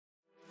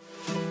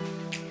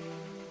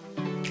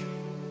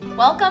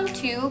Welcome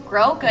to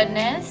Grow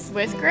Goodness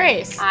with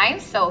Grace. I'm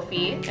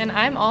Sophie. And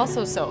I'm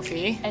also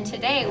Sophie. And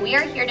today we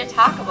are here to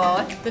talk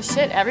about the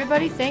shit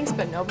everybody thinks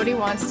but nobody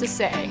wants to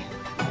say.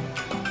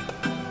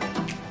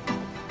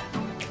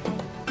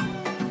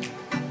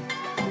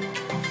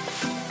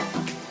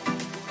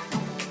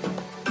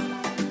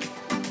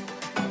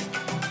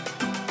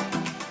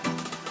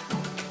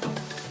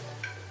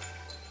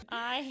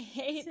 I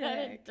hate that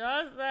it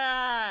does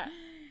that.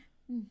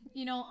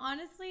 You know,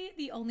 honestly,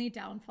 the only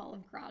downfall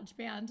of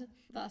GarageBand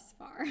thus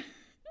far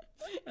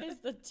is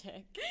the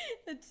tick.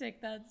 The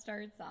tick that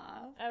starts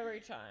off every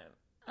time.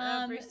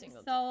 Every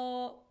single time.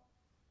 So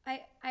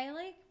I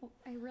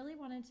really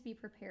wanted to be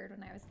prepared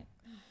when I was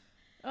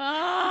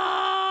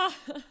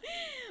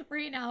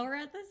Right now we're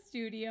at the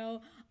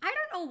studio. I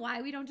don't know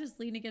why we don't just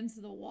lean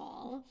against the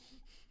wall.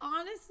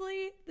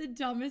 Honestly, the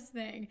dumbest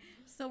thing.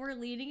 So we're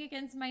leaning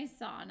against my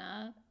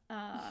sauna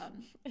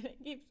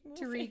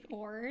to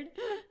record,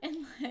 and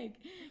like,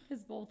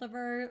 because both of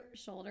our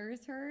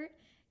shoulders hurt,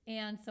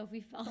 and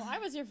Sophie fell. Well, I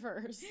was your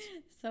first.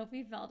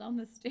 Sophie fell down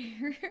the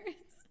stairs.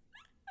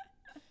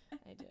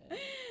 I did.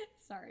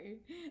 Sorry.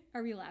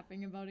 Are we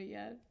laughing about it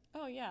yet?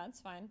 Oh yeah, it's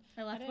fine.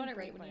 I laughed about it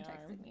right when you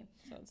texted me.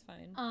 So it's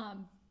fine.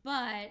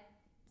 But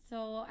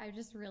so I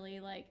just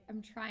really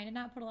I'm trying to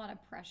not put a lot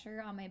of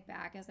pressure on my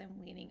back as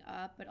I'm leaning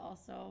up, but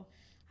also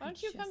why don't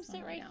you come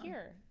sit right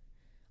here?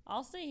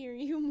 I'll stay here.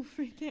 You move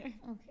right there.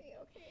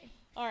 Okay.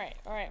 All right.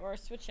 We're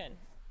switching.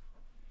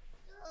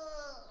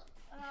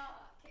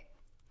 Okay.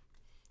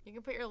 You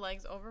can put your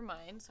legs over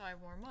mine so I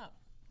warm up.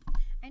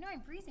 I know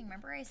I'm freezing.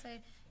 Remember I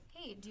said,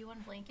 hey, do you want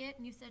a blanket?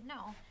 And you said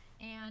no.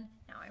 And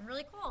now I'm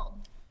really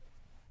cold.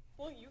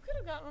 Well, you could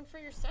have gotten one for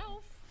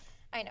yourself.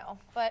 I know,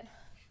 but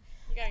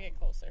you gotta get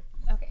closer.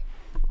 Okay.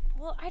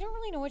 Well, I don't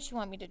really know what you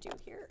want me to do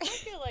here. I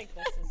feel like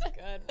this is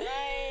good,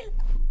 right?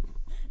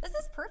 This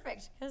is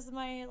perfect because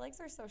my legs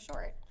are so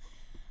short.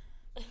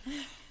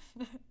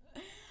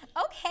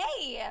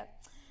 Okay.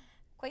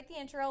 Quite the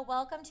intro.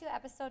 Welcome to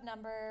episode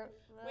number...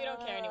 We don't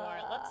care anymore.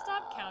 Let's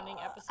stop counting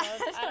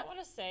episodes. I don't want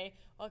to say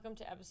welcome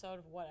to episode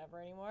whatever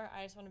anymore.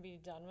 I just want to be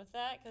done with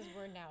that because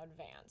we're now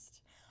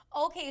advanced.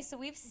 Okay, so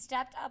we've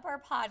stepped up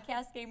our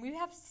podcast game. We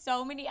have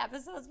so many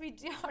episodes we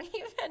don't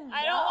even know.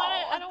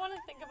 I don't want to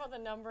think about the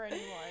number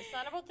anymore. It's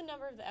not about the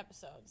number of the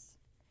episodes.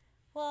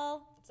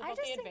 Well, I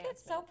just think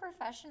it's so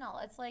professional.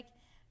 It's like,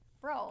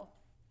 bro,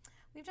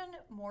 we've done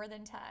more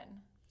than 10.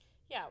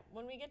 Yeah,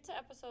 when we get to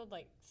episode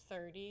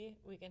 30,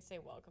 we can say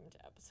welcome to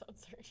episode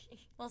 30.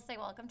 We'll say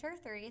welcome to our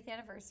 30th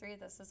anniversary.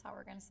 This is how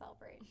we're going to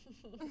celebrate.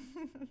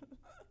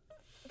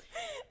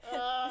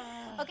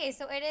 Okay,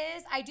 so it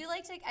is. I do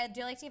like to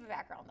give a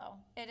background though.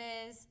 It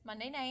is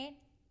Monday night.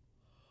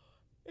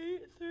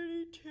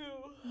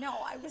 8:32. No,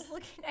 I was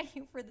looking at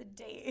you for the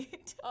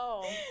date.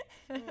 Oh,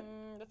 the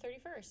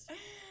 31st.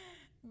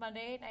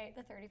 Monday night,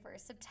 the 31st.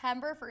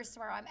 September 1st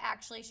tomorrow. I'm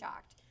actually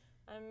shocked.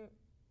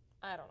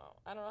 I don't know.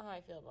 I don't know how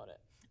I feel about it.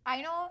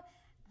 I know.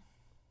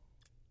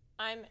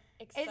 I'm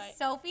excited. It's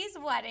Sophie's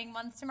wedding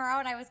month tomorrow,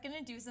 and I was going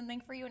to do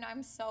something for you, and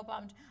I'm so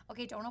bummed.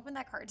 Okay, don't open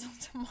that card till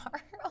tomorrow.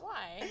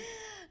 Why?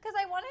 Because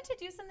I wanted to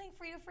do something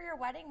for you for your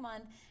wedding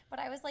month, but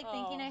I was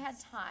thinking I had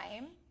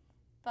time,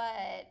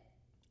 but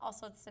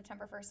also it's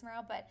September 1st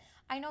tomorrow. But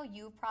I know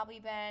you've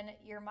probably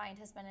your mind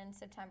has been in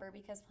September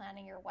because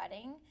planning your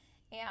wedding,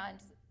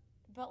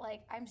 but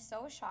I'm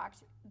so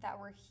shocked that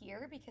we're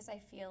here because I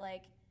feel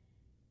like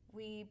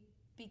we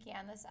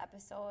began this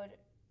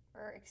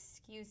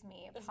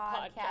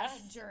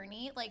podcast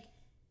journey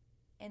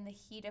in the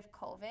heat of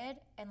COVID,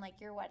 and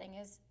your wedding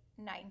is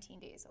 19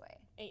 days away.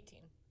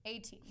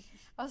 18.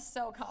 I was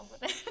so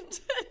confident.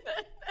 It's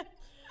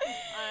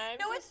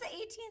the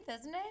 18th,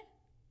 isn't it?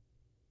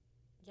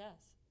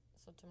 Yes.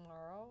 So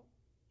tomorrow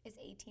is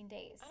 18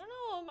 days. I don't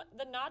know.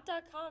 The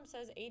not.com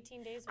says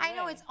 18 days away. I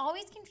know. It's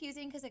always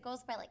confusing because it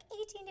goes by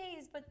 18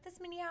 days, but this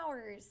many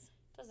hours.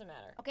 Doesn't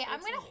matter. Okay, I'm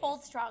going to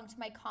hold strong to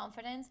my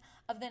confidence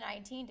of the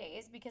 19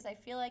 days because I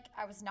feel like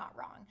I was not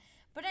wrong.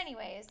 But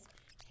anyways.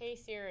 Hey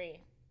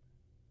Siri,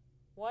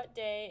 what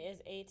day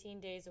is 18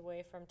 days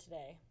away from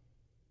today?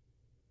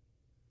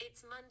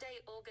 It's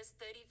Monday, August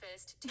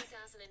 31st,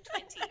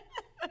 2020.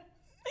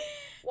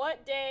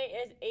 What day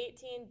is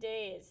 18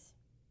 days?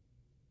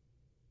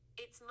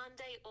 It's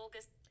Monday,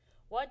 August.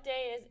 What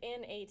day is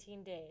in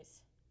 18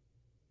 days?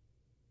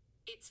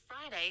 It's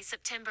Friday,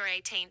 September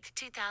 18th,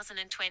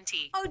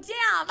 2020. Oh,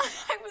 damn.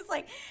 I was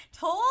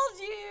told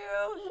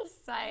you.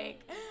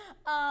 Psych.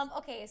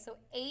 Okay, so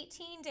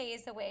 18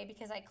 days away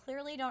because I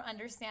clearly don't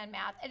understand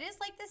math. It is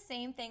the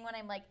same thing when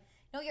I'm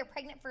no, you're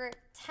pregnant for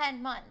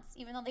 10 months,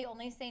 even though they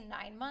only say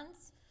 9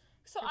 months.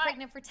 So you're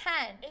pregnant for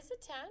 10. Is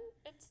it 10?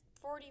 It's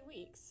 40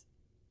 weeks.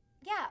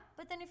 Yeah,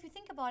 but then if you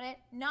think about it,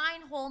 9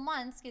 whole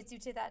months gets you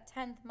to that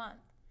 10th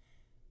month.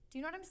 Do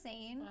you know what I'm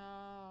saying?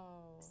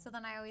 Oh. So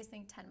then I always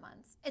think 10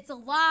 months. It's a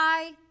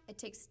lie. It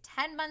takes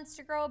 10 months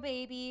to grow a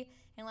baby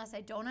unless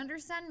I don't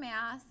understand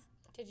math.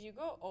 Did you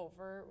go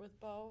over with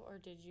Bo or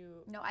did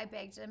you? No, I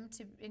begged him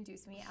to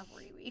induce me at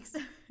 40 weeks.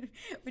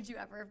 Would you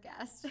ever have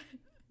guessed?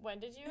 When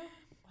did you?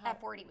 At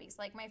 40 weeks,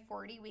 like my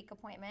 40-week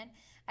appointment.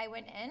 I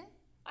went in.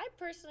 I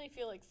personally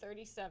feel like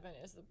 37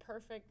 is the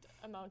perfect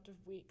amount of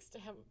weeks to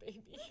have a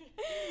baby.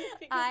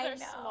 Because they're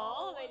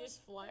small and they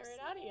just fly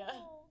right out of you.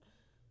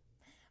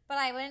 But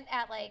I went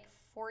at like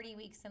 40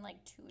 weeks in like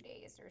 2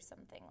 days or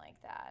something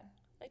like that.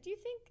 Like, do you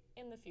think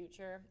in the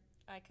future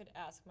I could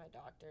ask my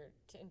doctor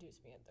to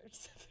induce me at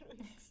 37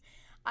 weeks?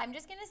 I'm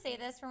just going to say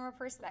this from a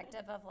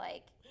perspective of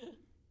like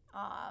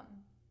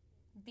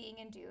being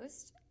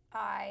induced.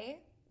 I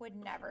would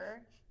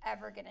never,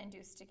 ever get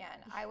induced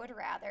again. I would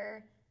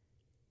rather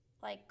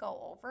like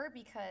go over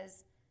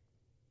because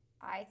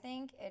I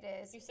think it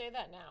is. You say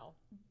that now.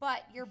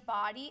 But your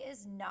body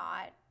is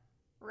not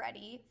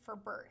ready for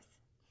birth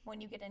when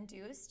you get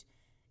induced.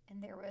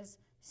 And there was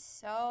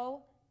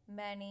so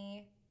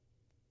many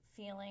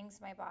feelings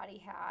my body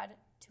had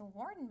to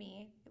warn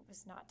me it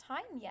was not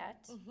time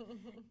yet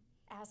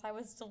as I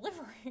was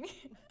delivering.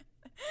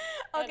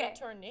 Okay. And a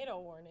tornado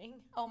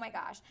warning. Oh my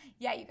gosh.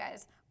 Yeah, you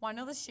guys. Want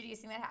to know the shittiest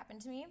thing that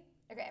happened to me?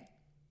 Okay.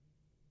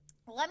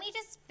 Let me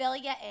just fill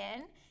you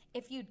in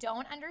if you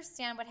don't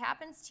understand what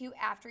happens to you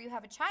after you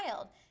have a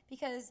child.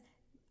 Because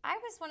I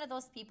was one of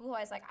those people who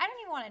I was like, I don't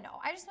even want to know.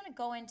 I just want to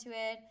go into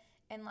it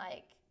and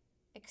like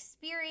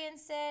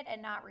experience it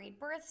and not read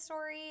birth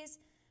stories.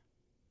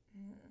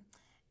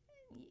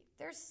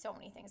 There's so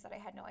many things that I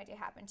had no idea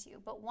happened to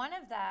you. But one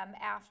of them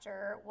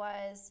after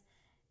was,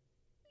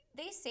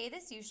 they say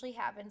this usually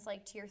happens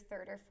like to your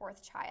third or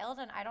fourth child,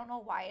 and I don't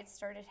know why it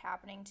started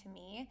happening to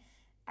me.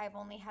 I've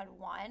only had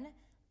one,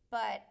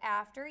 but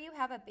after you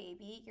have a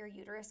baby, your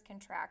uterus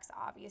contracts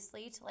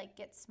obviously to like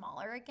get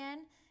smaller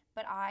again,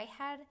 but I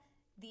had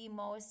the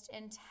most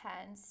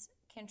intense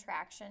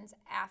contractions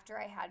after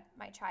I had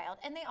my child,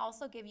 and they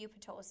also give you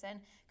Pitocin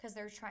because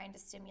they're trying to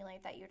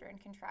stimulate that uterine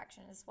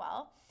contraction as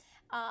well.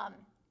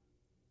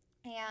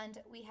 And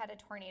we had a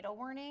tornado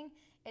warning,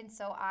 and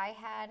so I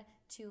had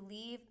to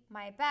leave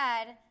my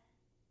bed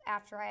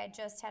after I had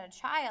just had a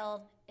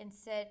child and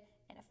sit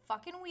in a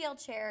fucking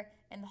wheelchair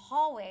in the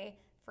hallway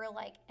for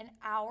like an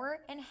hour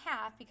and a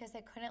half because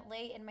I couldn't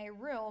lay in my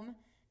room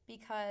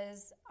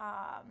because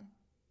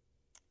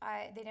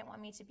they didn't want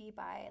me to be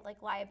by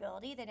like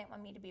liability. They didn't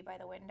want me to be by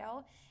the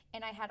window,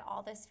 and I had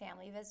all this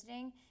family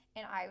visiting,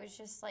 and I was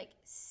just like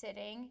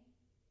sitting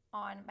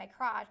on my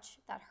crotch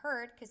that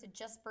hurt because it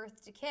just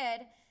birthed a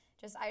kid.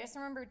 I just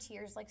remember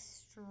tears like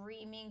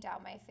streaming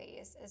down my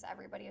face as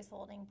everybody was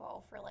holding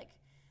Bo for like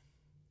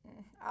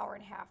an hour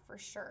and a half for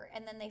sure.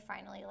 And then they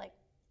finally like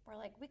were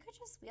like, we could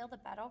just wheel the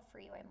bed out for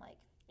you. I'm like,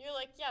 you're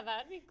like, yeah,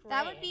 that'd be great.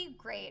 That would be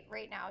great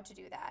right now to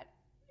do that.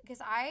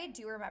 Because I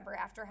do remember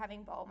after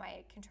having Bo,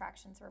 my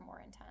contractions were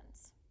more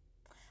intense.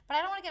 But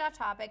I don't want to get off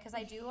topic because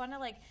I do want to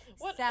like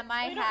we don't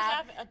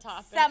have a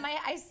topic.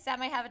 I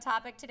semi have a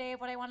topic today of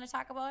what I want to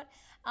talk about.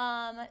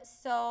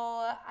 So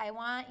I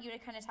want you to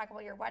kind of talk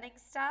about your wedding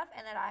stuff,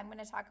 and then I'm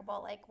going to talk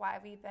about like why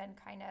we've been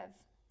kind of.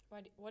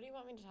 What do you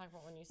want me to talk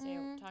about when you say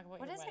talk about your wedding stuff?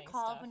 What is it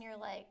called when you're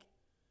like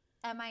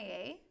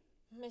MIA?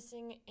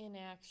 Missing in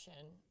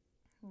action.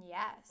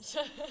 Yes,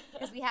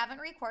 because we haven't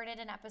recorded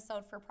an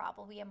episode for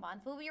probably a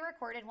month. Well, we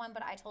recorded one,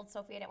 but I told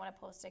Sophie I didn't want to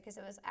post it because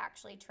it was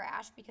actually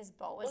trash because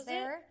Bo was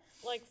there.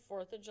 It like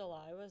 4th of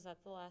July? Was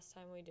that the last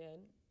time we did?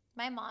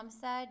 My mom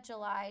said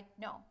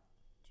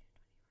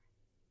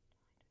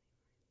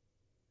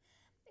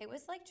It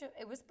was like,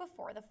 it was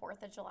before the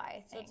 4th of July, I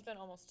think. So it's been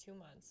almost 2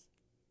 months.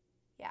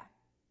 Yeah.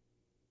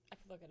 I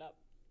could look it up.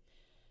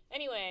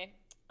 Anyway,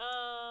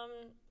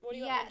 what do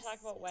you want me to talk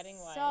about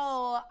wedding-wise? So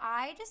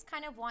I just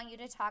kind of want you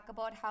to talk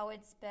about how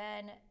it's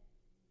been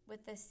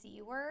with the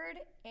C word,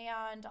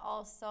 and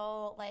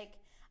also like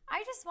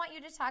I just want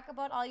you to talk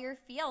about all your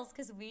feels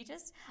because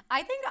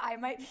I think I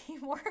might be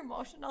more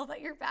emotional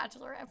that your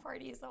bachelorette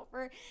party is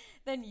over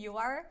than you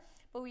are.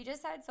 But we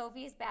just had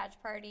Sophie's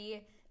batch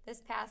party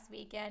this past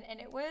weekend, and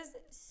it was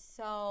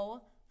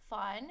so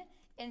fun.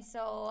 And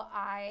so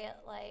I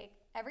like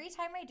every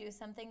time I do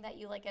something that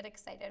you like get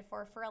excited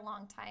for a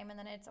long time and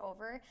then it's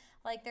over,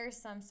 like there's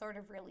some sort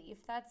of relief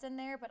that's in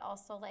there, but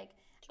also like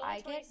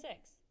July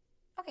 26th.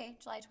 Okay,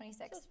 July 26th.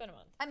 So it's been a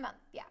month. A month,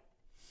 yeah.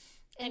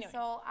 And anyway.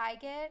 So I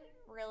get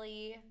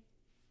really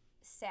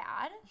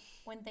sad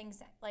when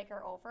things like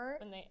are over.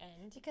 When they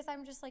end. Because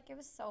I'm just like, it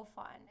was so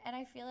fun. And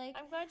I feel like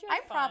I'm glad you had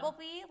fun.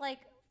 Probably like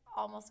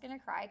almost gonna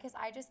cry because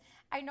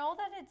I know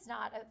that it's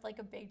not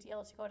a big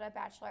deal to go to a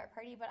bachelorette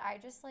party, but I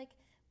just like,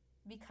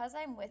 because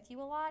I'm with you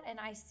a lot and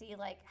I see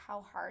like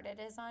how hard it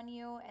is on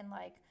you and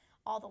like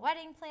all the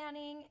wedding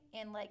planning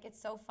and like it's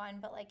so fun,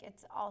 but like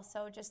it's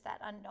also just that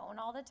unknown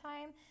all the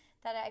time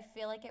that I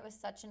feel like it was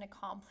such an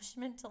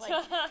accomplishment to like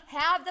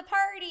have the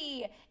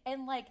party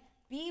and like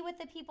be with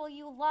the people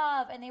you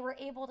love, and they were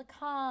able to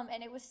come,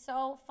 and it was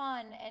so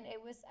fun, and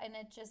it was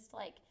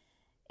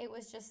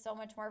just so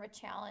much more of a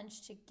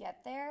challenge to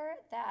get there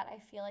that I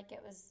feel like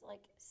it was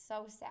like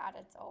so sad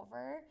it's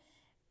over.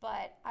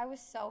 But I was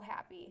so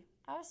happy.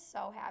 I was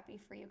so happy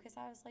for you because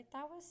I was like,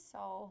 that was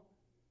so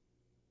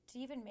to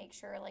even make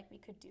sure like we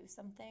could do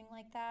something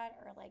like that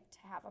or like to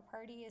have a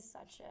party is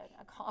such an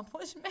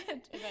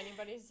accomplishment. If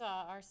anybody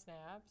saw our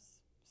snaps,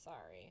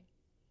 sorry.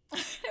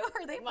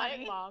 Were they My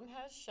funny? mom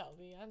has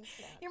Shelby on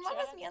Snapchat. Your mom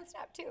has me on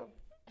Snap too.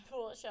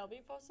 Well,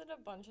 Shelby posted a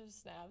bunch of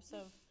snaps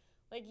of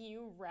like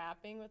you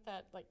rapping with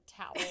that like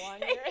towel on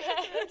your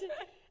head.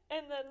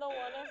 And then the one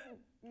of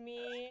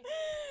me,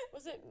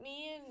 was it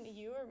me and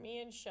you or me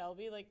and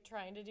Shelby like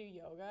trying to do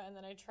yoga, and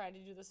then I tried to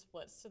do the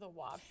splits to the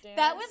WAP dance?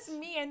 That was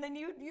me, and then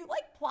you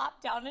like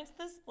plopped down into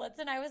the splits,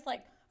 and I was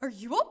like, "Are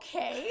you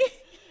okay?"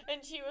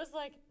 And she was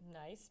like,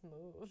 "Nice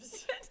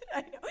moves."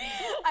 I know.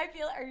 I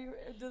feel. Are you?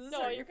 Does this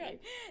No, hurt you're your good.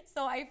 feet?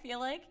 So I feel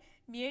like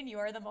me and you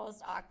are the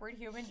most awkward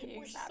human We're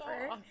beings so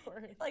ever.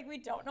 awkward. Like we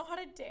don't know how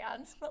to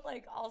dance, but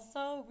like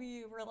also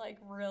we were like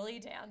really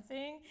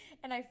dancing,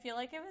 and I feel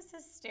like it was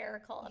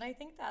hysterical, and I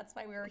think that's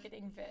why we were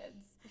getting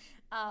vids.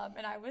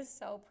 And I was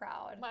so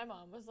proud. My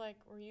mom was like,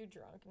 "Were you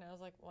drunk?" And I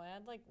was like, "Well, I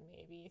had like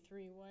maybe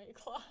 3 White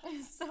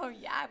Claws." So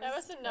yeah, That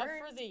was enough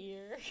turned. for the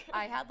year.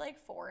 I had like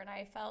 4, and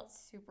I felt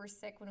super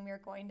sick when we were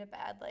going to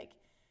bed, like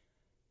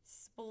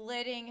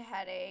splitting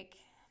headache.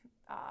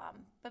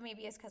 But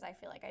maybe it's because I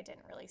feel like I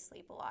didn't really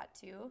sleep a lot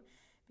too,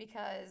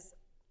 because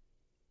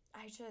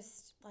I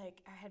just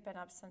like I had been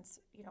up since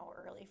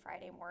early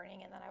Friday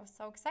morning, and then I was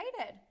so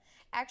excited.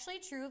 Actually,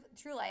 true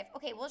life.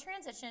 Okay, we'll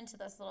transition into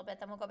this a little bit,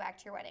 then we'll go back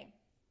to your wedding,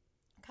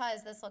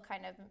 because this will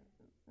kind of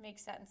make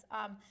sense.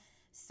 I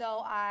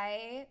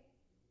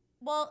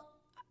know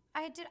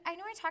I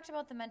talked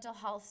about the mental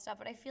health stuff,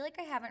 but I feel like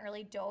I haven't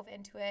really dove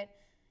into it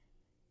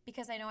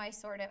because I know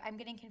I'm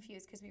getting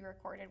confused because we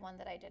recorded one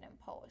that I didn't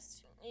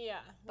post.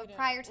 Yeah. But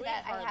prior to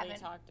that, I hardly haven't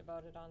talked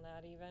about it on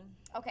that even.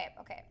 Okay.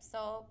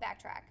 So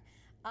backtrack.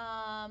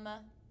 I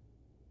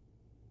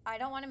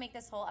don't want to make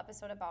this whole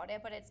episode about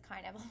it, but it's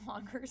kind of a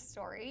longer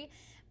story.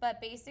 But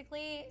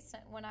basically,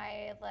 when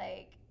I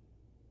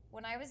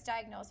was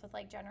diagnosed with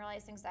like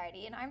generalized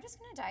anxiety, and I'm just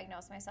going to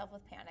diagnose myself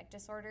with panic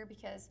disorder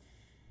because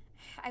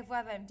I've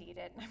WebMD'd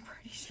it, and I'm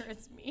pretty sure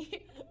it's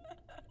me.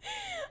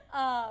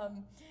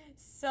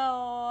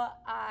 So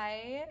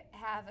I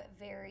have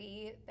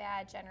very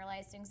bad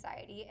generalized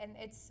anxiety, and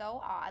it's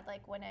so odd,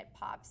 like when it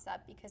pops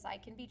up, because I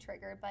can be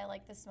triggered by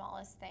like the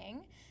smallest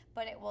thing,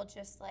 but it will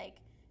just like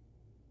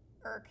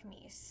irk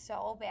me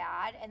so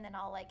bad, and then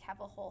I'll like have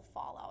a whole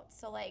fallout.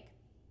 So like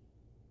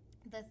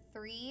the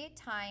 3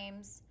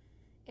 times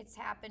it's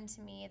happened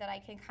to me that I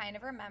can kind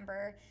of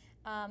remember,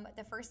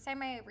 the first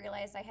time I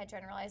realized I had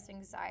generalized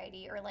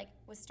anxiety or like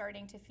was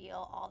starting to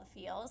feel all the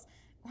feels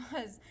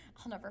was,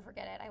 I'll never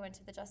forget it. I went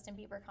to the Justin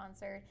Bieber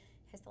concert.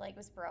 His leg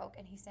was broke,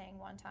 and he sang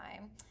One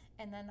Time.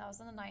 And then that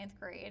was in the 9th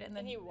grade. And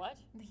then he what?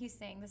 He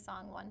sang the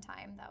song One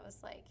Time. That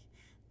was like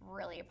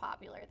really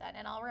popular then.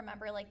 And I'll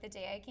remember like the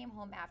day I came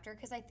home after,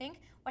 because I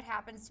think what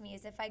happens to me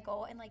is if I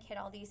go and like hit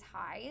all these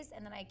highs,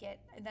 and then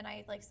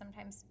I like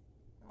sometimes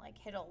like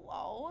hit a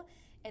low,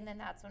 and then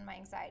that's when my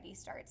anxiety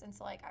starts. And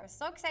so like I was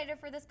so excited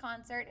for this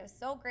concert. It was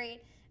so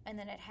great. And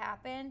then it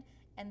happened,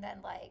 and then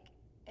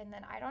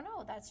I don't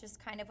know, that's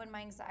just kind of when my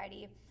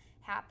anxiety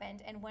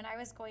happened. And when I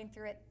was going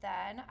through it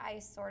then, I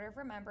sort of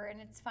remember, and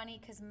it's funny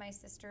because my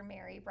sister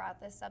Mary brought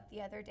this up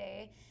the other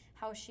day,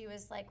 how she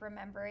was like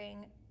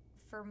remembering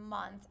for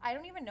months. I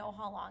don't even know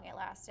how long it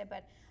lasted,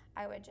 but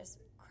I would just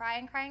cry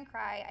and cry and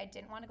cry. I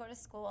didn't want to go to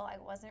school. I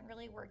wasn't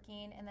really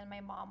working. And then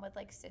my mom would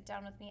like sit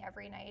down with me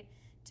every night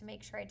to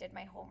make sure I did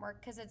my homework,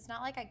 because it's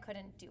not like I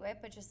couldn't do it,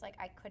 but just like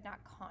I could not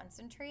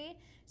concentrate.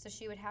 So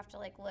she would have to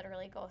like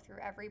literally go through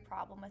every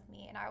problem with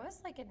me. And I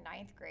was like in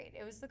 9th grade.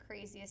 It was the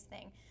craziest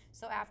thing.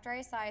 So after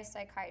I saw a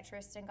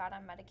psychiatrist and got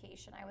on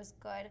medication, I was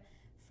good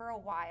for a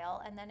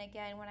while. And then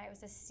again, when I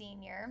was a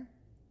senior,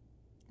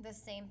 the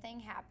same thing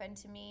happened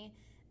to me.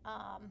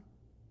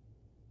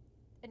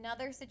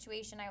 Another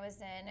situation I was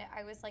in,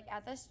 I was like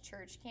at this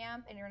church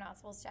camp, and you're not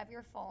supposed to have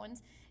your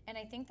phones, and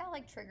I think that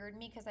like triggered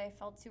me because I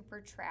felt super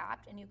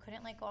trapped, and you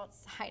couldn't like go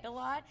outside a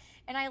lot,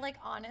 and I like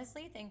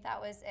honestly think that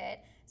was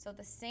it. So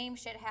the same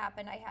shit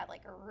happened. I had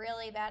like a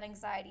really bad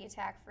anxiety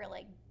attack for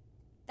like,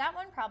 that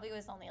one probably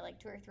was only like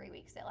 2 or 3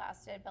 weeks it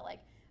lasted, but like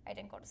I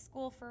didn't go to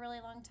school for a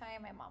really long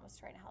time. My mom was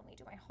trying to help me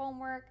do my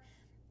homework.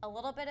 A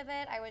little bit of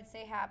it I would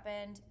say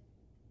happened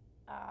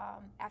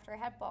after I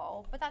had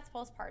Bo, but that's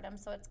postpartum,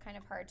 so it's kind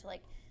of hard to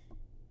like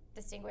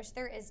distinguish.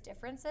 There is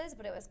differences,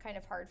 but it was kind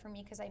of hard for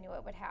me because I knew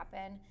it would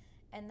happen.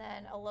 And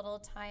then a little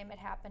time it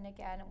happened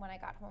again when I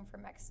got home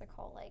from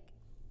Mexico like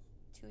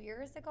 2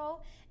 years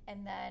ago,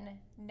 and then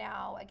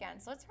now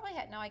again. So it's probably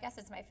now I guess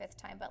it's my 5th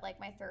time, but like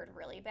my 3rd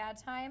really bad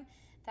time.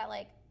 That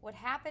like what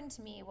happened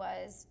to me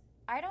was,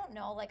 I don't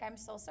know, like I'm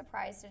so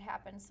surprised it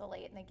happened so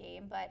late in the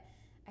game, but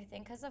I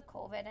think because of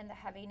COVID and the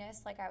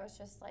heaviness, like I was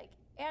just like,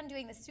 and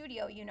doing the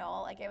studio,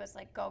 like it was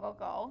like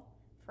go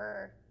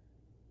for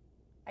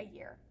a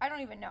year. I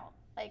don't even know.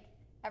 Like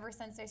ever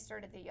since I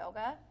started the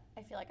yoga,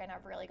 I feel like I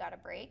never really got a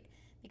break,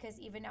 because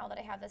even now that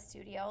I have the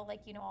studio,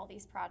 like, all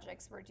these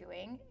projects we're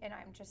doing, and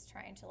I'm just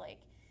trying to like,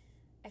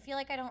 I feel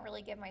like I don't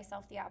really give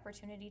myself the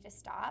opportunity to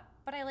stop,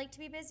 but I like to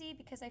be busy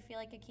because I feel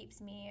like it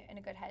keeps me in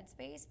a good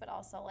headspace, but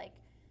also like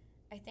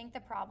I think the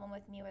problem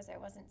with me was I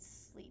wasn't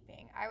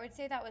sleeping. I would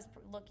say that was,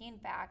 looking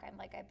back, I'm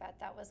like, I bet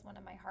that was one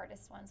of my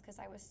hardest ones because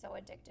I was so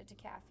addicted to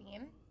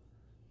caffeine.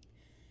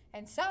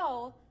 And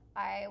so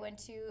I went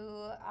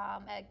to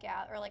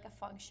a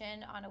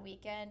function on a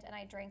weekend, and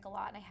I drank a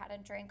lot, and I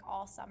hadn't drank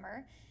all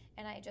summer.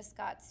 And I just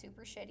got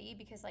super shitty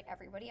because like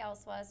everybody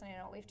else was. And I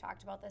know we've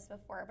talked about this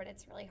before, but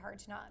it's really hard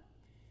to not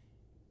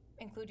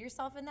include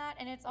yourself in that.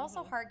 And it's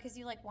also hard because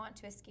you like want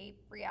to escape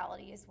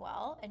reality as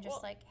well and just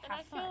have fun. And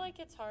I feel like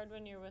it's hard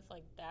when you're with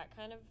like that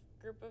kind of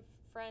group of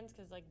friends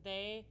because like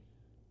they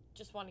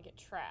just want to get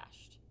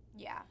trashed.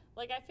 Yeah.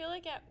 Like I feel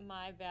like at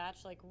my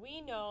batch, like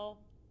we know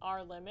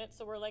our limit,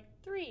 so we're like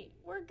 3,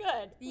 we're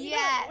good. We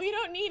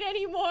don't need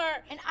any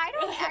more. And I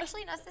don't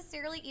actually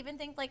necessarily even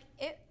think like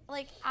it.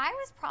 Like I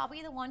was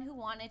probably the one who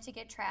wanted to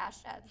get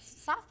trashed at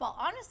softball.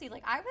 Honestly,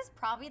 like I was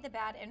probably the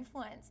bad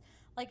influence.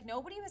 Like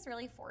nobody was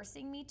really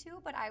forcing me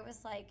to, but I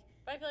was like.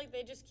 But I feel like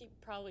they just keep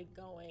probably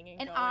going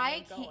and going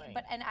I and going.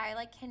 And I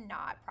like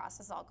cannot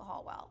process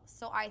alcohol well.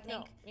 So I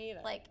think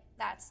like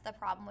that's the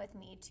problem with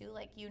me too.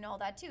 Like you know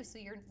that too. So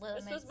your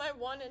limits. This was my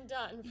one and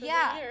done for the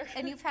year.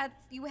 And you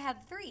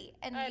had 3,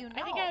 and I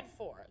think I had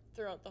 4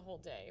 throughout the whole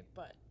day,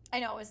 but. I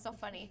know, it was so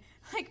funny.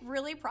 Like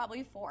really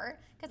probably 4,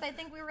 because I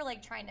think we were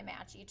like trying to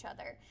match each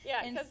other.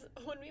 Yeah, because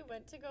when we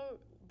went to go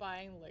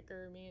buying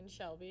liquor, me and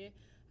Shelby,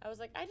 I was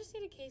like, I just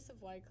need a case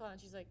of White Claw, and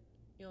she's like,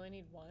 you only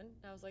need 1? And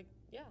I was like,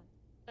 yeah.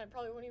 I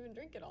probably won't even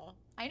drink it all.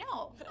 I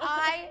know.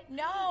 I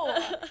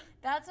know.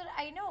 That's what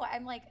I know.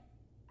 I'm like,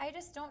 I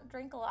just don't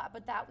drink a lot.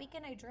 But that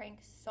weekend I drank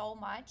so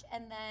much.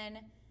 And then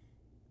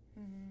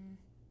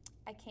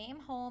I came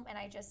home and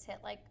I just hit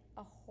like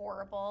a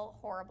horrible,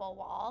 horrible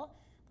wall.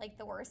 Like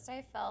the worst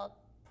I felt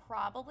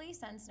probably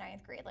since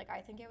 9th grade. Like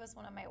I think it was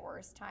one of my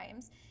worst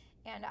times.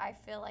 And I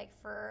feel like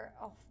for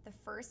the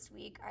first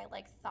week, I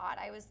like thought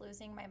I was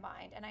losing my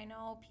mind. And I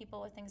know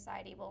people with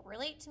anxiety will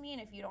relate to me.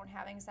 And if you don't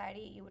have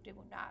anxiety, you do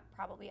not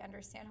probably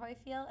understand how I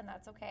feel, and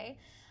that's okay.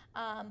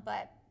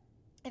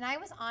 And I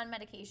was on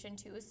medication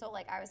too. So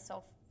like I was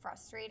so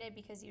frustrated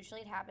because usually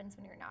it happens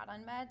when you're not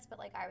on meds, but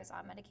like I was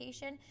on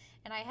medication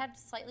and I had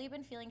slightly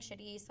been feeling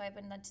shitty. So I've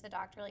been to the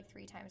doctor like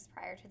 3 times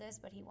prior to this,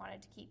 but he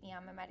wanted to keep me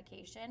on my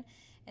medication.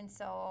 And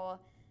so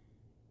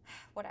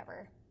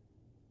whatever.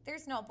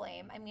 There's no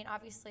blame. I mean,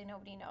 obviously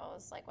nobody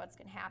knows like what's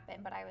gonna happen,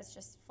 but I was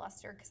just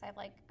flustered because I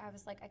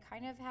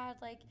kind of had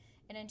like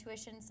an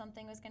intuition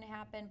something was gonna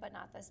happen, but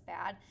not this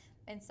bad.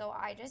 And so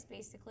I just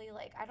basically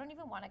like, I don't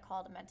even want to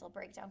call it a mental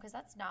breakdown because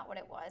that's not what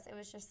it was. It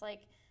was just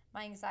like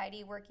my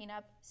anxiety working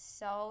up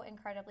so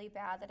incredibly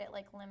bad that it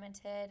like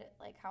limited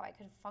like how I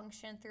could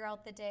function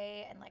throughout the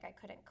day, and like I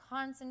couldn't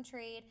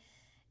concentrate,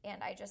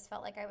 and I just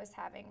felt like I was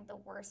having the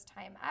worst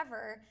time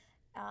ever.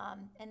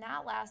 And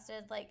that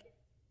lasted like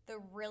the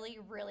really,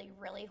 really,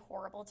 really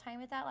horrible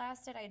time that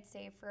lasted, I'd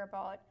say for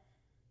about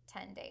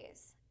 10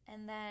 days.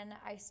 And then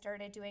I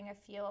started doing a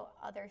few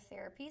other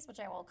therapies, which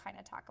I will kind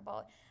of talk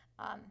about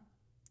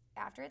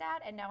after that.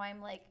 And now I'm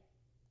like,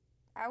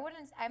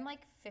 I'm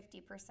like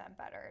 50%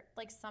 better.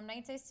 Like some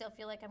nights I still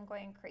feel like I'm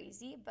going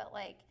crazy, but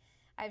like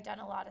I've done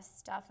a lot of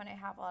stuff and I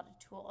have a lot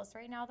of tools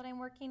right now that I'm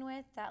working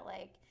with that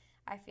like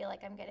I feel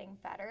like I'm getting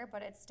better,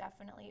 but it's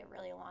definitely a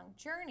really long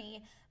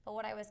journey. But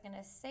what I was going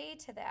to say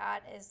to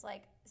that is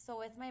like, so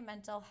with my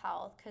mental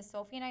health, because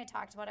Sophie and I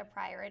talked about it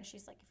prior, and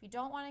she's like, if you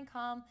don't want to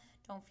come,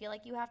 don't feel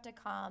like you have to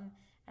come.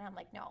 And I'm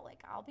like, no,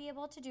 like I'll be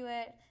able to do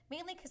it,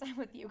 mainly because I'm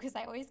with you, because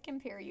I always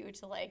compare you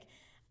to like,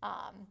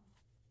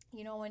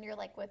 you know, when you're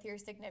like with your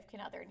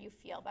significant other and you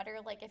feel better.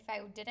 Like if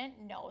I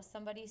didn't know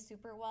somebody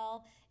super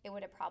well, it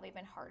would have probably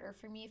been harder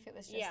for me if it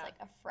was just like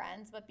a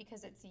friend. But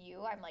because it's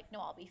you, I'm like, no,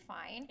 I'll be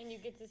fine. And you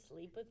get to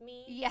sleep with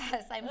me?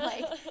 Yes, I'm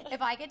like,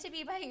 if I get to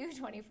be by you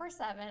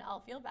 24/7,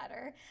 I'll feel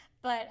better.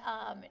 But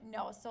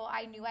no, so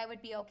I knew I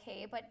would be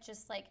okay. But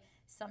just like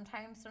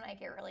sometimes when I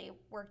get really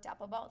worked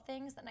up about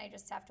things, then I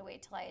just have to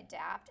wait till I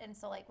adapt. And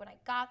so like when I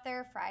got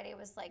there, Friday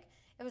was like,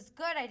 it was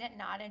good. I did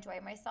not enjoy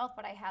myself,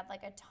 but I had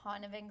like a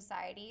ton of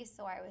anxiety.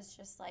 So I was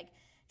just like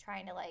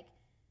trying to like,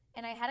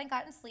 and I hadn't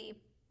gotten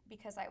sleep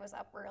because I was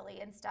up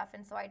early and stuff.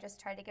 And so I just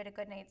tried to get a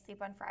good night's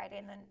sleep on Friday,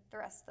 and then the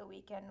rest of the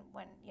weekend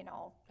went, you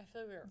know, I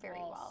feel we were very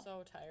all well.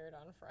 So tired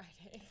on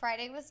Friday.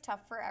 Friday was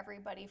tough for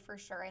everybody for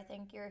sure. I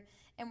think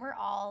we're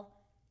all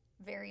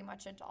very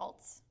much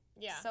adults.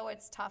 Yeah. So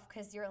it's tough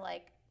because you're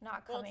like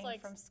not coming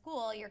like, from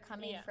school, you're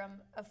coming from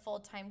a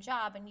full-time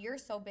job, and you're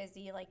so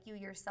busy, like you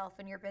yourself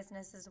and your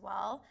business as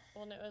well.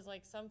 Well, and it was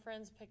like some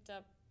friends picked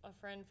up a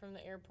friend from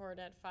the airport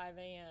at 5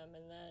 a.m.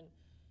 and then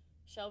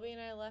Shelby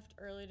and I left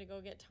early to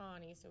go get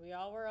Tawny, so we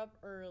all were up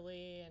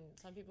early, and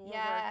some people were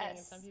working, and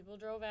some people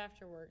drove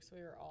after work, so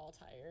we were all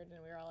tired, and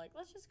we were all like,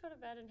 let's just go to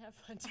bed and have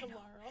fun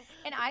tomorrow.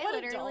 And I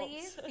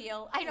literally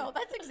feel, I know,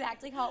 that's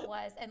exactly how it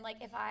was. And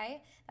like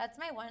that's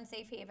my one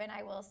safe haven,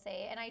 I will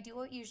say, and I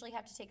do usually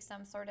have to take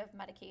some sort of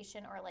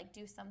medication or like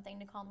do something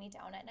to calm me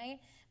down at night,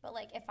 but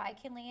like if I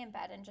can lay in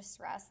bed and just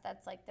rest,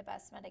 that's like the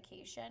best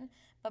medication.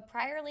 But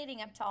prior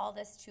leading up to all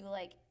this too,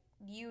 like,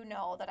 you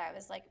know that I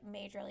was like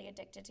majorly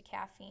addicted to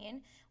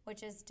caffeine,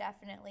 which is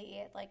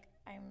definitely like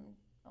I'm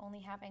only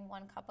having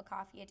 1 cup of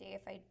coffee a day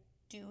if I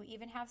do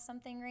even have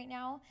something right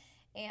now.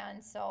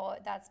 And so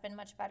that's been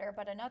much better.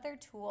 But another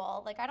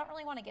tool, like I don't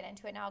really want to get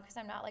into it now because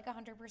I'm not like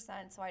 100%,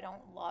 so I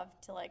don't love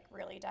to like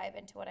really dive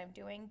into what I'm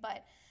doing.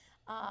 But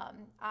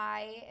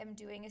I am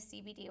doing a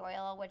CBD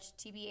oil, which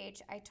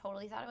TBH, I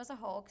totally thought it was a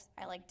hoax.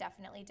 I like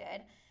definitely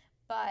did.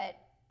 But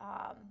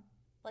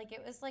like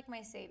it was like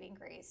my saving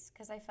grace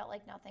because I felt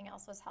like nothing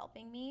else was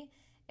helping me.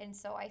 And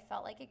so I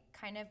felt like it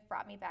kind of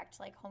brought me back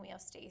to like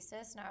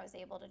homeostasis, and I was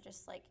able to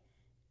just like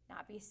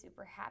not be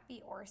super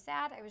happy or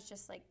sad. I was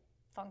just like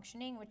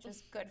functioning, which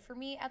was good for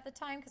me at the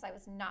time because I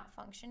was not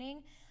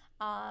functioning.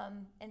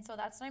 And so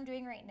that's what I'm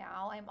doing right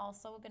now. I'm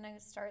also going to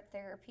start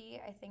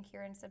therapy, I think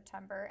here in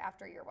September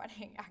after your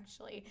wedding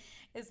actually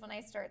is when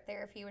I start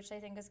therapy, which I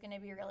think is going to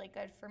be really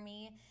good for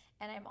me.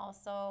 And I'm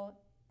also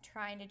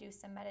trying to do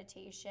some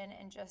meditation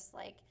and just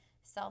like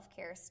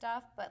self-care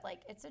stuff, but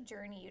like it's a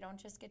journey. You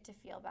don't just get to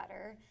feel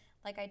better.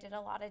 Like I did a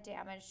lot of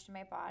damage to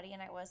my body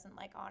and I wasn't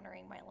like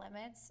honoring my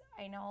limits.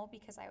 I know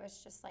because I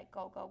was just like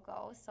go, go,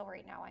 go. So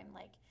right now I'm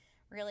like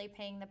really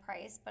paying the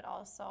price, but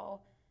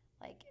also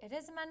like it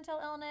is a mental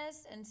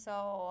illness, and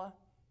so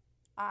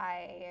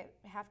I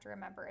have to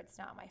remember it's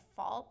not my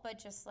fault, but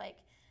just like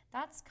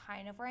that's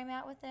kind of where I'm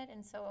at with it.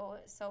 And so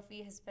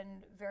Sophie has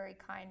been very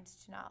kind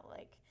to not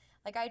like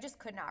I just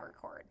could not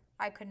record.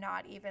 I could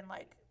not even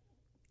like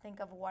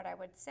think of what I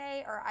would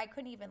say, or I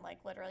couldn't even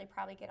like literally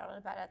probably get out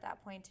of bed at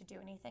that point to do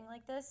anything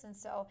like this. And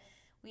so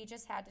we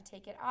just had to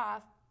take it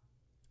off.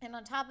 And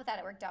on top of that,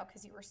 it worked out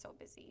because you were so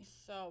busy.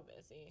 So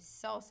busy.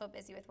 So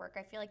busy with work.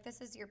 I feel like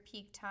this is your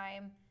peak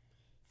time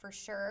for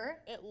sure.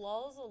 It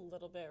lulls a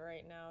little bit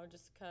right now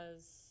just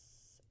because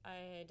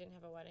I didn't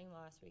have a wedding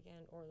last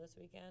weekend or this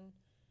weekend.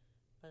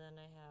 But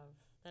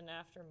then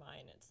after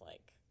mine, it's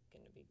like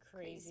going to be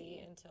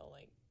crazy until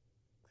like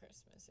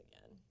Christmas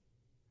again.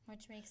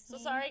 Which makes me...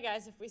 So sorry,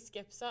 guys, if we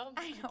skip some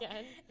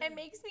again. It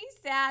makes me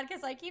sad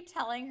because I keep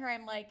telling her,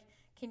 I'm like,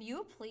 can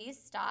you please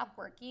stop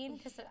working?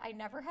 Because I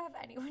never have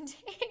anyone to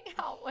hang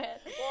out with.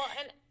 Well,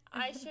 and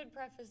I should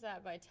preface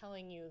that by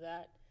telling you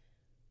that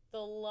the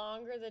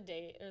longer the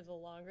day or the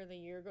longer the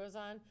year goes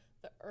on,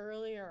 the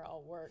earlier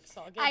I'll work.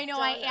 So I'll get I know,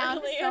 done I am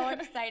earlier. so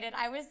excited.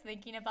 I was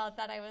thinking about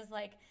that. I was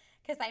like,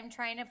 because I'm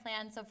trying to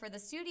plan. So for the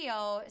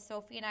studio,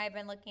 Sophie and I have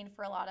been looking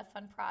for a lot of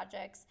fun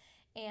projects.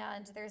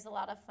 And there's a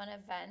lot of fun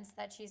events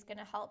that she's going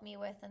to help me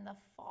with in the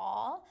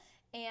fall.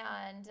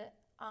 And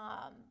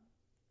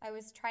I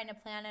was trying to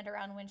plan it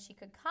around when she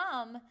could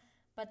come.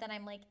 But then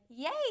I'm like,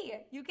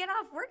 yay, you get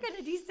off work at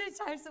a decent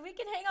time so we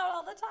can hang out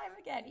all the time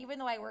again. Even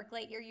though I work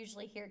late, you're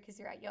usually here because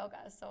you're at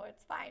yoga, so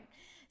it's fine.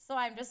 So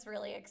I'm just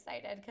really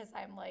excited because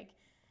I'm like,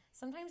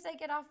 sometimes I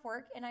get off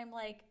work and I'm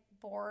like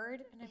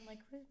bored and I'm like,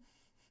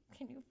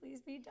 can you please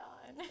be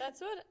done?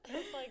 That's what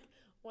it's like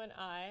when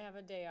I have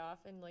a day off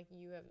and like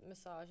you have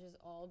massages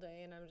all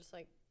day and I'm just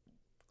like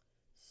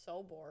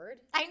so bored.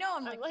 I know.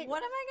 I'm like, what am I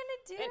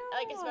gonna do? And,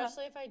 like,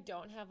 especially if I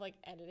don't have like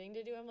editing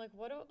to do, I'm like,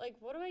 what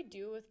do I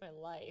do with my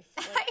life?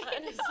 Like,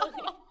 honestly,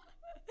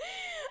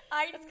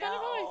 I know. That's kind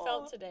of how I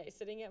felt today,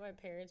 sitting at my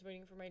parents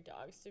waiting for my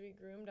dogs to be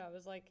groomed. I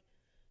was like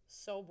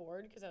so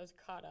bored because I was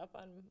caught up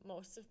on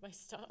most of my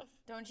stuff.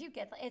 Don't you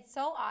get that? It's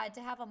so odd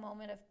to have a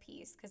moment of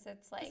peace because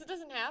it's like... Because it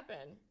doesn't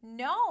happen.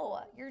 No,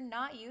 you're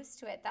not used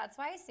to it. That's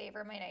why I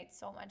savor my nights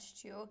so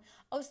much too.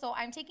 Oh, so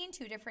I'm taking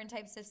 2 different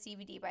types of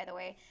CBD, by the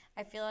way.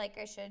 I feel like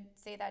I should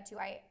say that too.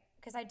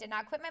 Because I did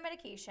not quit my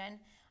medication.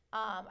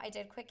 I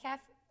did quit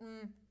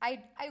caffeine. I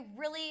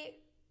really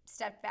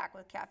stepped back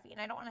with caffeine.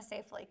 I don't want to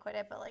say fully quit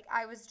it, but like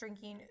I was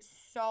drinking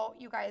so,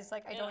 you guys,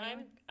 like I don't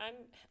even... I'm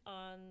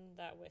on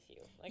that with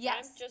you. Like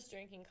yes. I'm just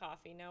drinking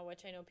coffee now,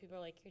 which I know people are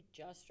like, you're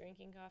just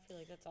drinking coffee,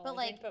 like that's all but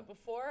I drink. But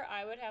before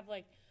I would have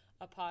like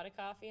a pot of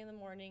coffee in the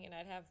morning and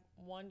I'd have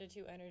 1 to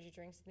 2 energy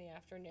drinks in the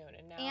afternoon.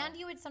 And now... And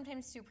you would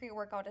sometimes do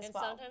pre-workout as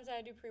well. And sometimes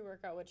I do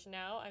pre-workout, which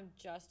now I'm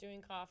just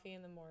doing coffee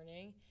in the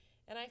morning.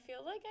 And I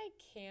feel like I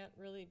can't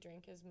really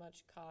drink as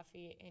much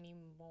coffee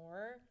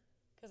anymore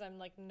because I'm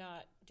like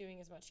not doing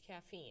as much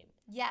caffeine.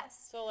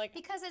 Yes. So like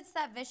because it's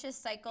that vicious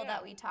cycle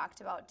that we talked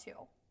about too.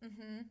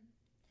 Mm-hmm.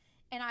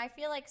 And I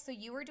feel like, so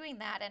you were doing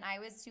that and I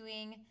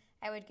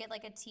would get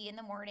like a tea in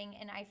the morning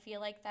and I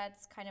feel like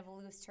that's kind of a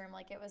loose term.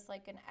 Like it was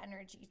like an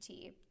energy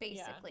tea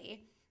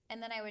basically. Yeah.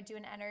 And then I would do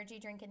an energy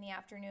drink in the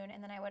afternoon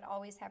and then I would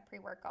always have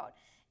pre-workout.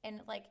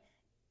 And like,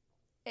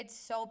 it's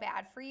so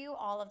bad for you.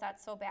 All of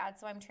that's so bad.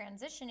 So I'm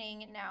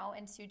transitioning now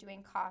into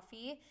doing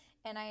coffee.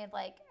 And I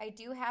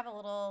do have a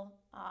little,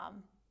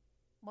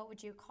 what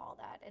would you call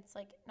that? It's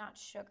like not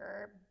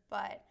sugar,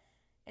 but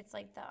it's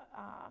like the,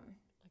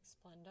 like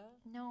Splenda?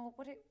 No,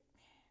 I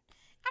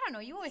don't know.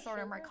 You always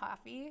order more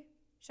coffee.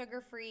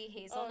 Sugar-free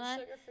hazelnut.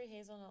 Oh, sugar-free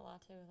hazelnut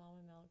latte with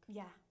almond milk.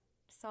 Yeah.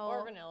 So.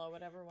 Or vanilla,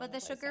 whatever one. But the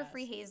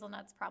sugar-free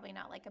hazelnut's probably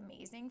not like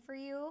amazing for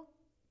you.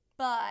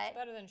 But. It's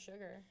better than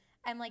sugar.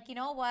 I'm like, you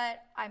know what?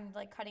 I'm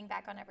like cutting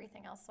back on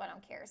everything else, so I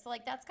don't care. So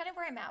like that's kind of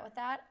where I'm at with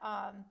that.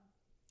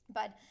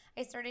 But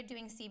I started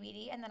doing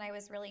CBD, and then I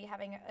was really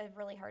having a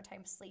really hard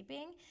time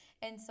sleeping.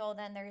 And so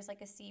then there's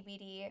like a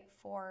CBD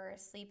for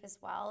sleep as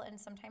well. And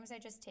sometimes I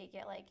just take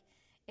it like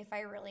if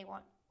I really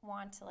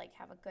want to like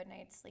have a good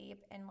night's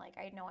sleep, and like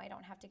I know I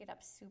don't have to get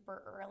up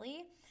super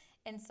early.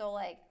 And so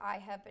like I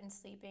have been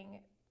sleeping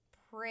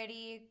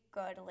pretty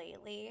good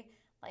lately.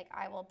 Like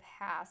I will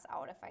pass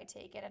out if I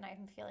take it, and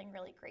I'm feeling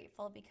really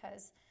grateful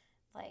because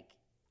like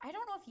I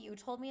don't know if you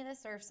told me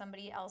this or if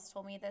somebody else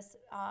told me this,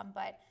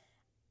 but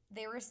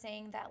they were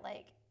saying that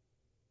like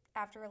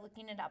after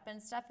looking it up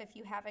and stuff, if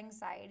you have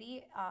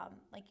anxiety,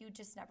 like you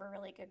just never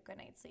really get good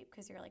night's sleep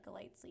because you're like a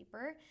light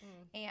sleeper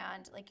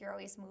and like you're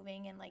always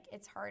moving and like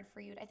it's hard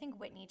for you. I think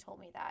Whitney told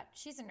me that.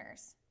 She's a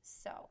nurse,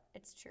 so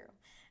it's true.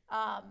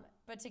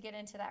 But to get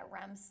into that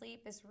REM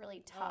sleep is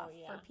really tough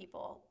for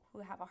people who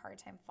have a hard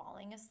time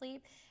falling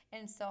asleep.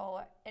 And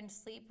so, and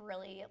sleep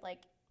really like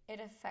it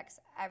affects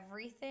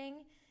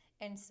everything.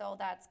 And so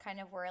that's kind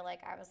of where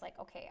like I was like,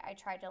 okay, I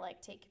tried to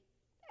like take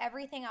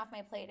everything off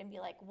my plate and be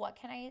like, what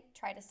can I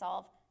try to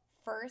solve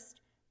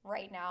first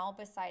right now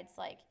besides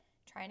like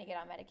trying to get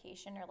on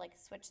medication or like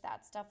switch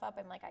that stuff up.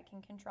 I'm like, I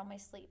can control my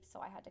sleep. So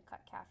I had to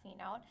cut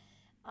caffeine out.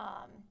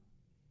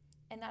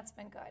 And that's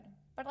been good.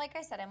 But like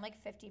I said, I'm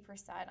like 50%.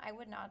 I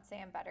would not say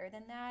I'm better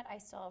than that. I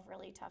still have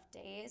really tough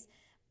days.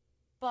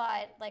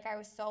 But like I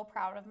was so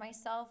proud of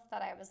myself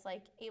that I was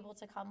like able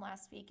to come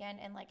last weekend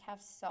and like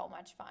have so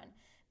much fun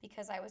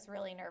because I was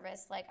really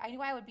nervous. Like I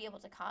knew I would be able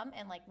to come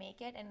and like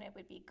make it and it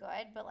would be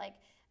good, but like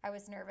I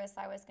was nervous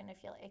I was going to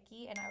feel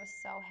icky, and I was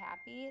so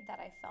happy that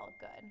I felt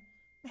good.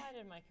 Why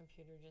did my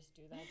computer just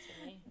do that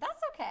to me?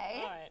 That's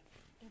okay. All right.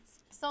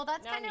 So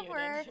that's kind of muted.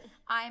 where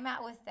I'm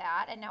at with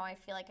that, and now I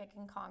feel like I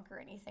can conquer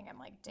anything. I'm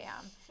like,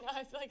 damn. Now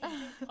I feel like I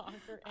can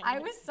conquer anything. I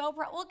was so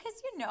proud. Well, because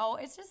you know,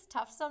 it's just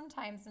tough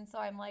sometimes, and so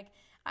I'm like,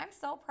 I'm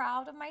so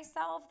proud of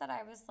myself that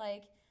I was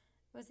like,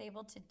 was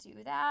able to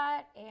do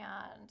that,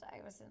 and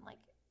I was in like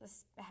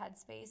this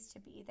headspace to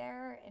be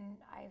there, and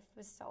I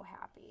was so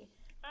happy.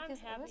 I'm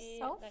because happy it was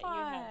so that fun.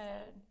 you had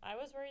fun. I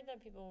was worried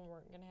that people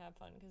weren't going to have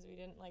fun because we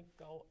didn't like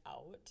go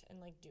out and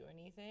like do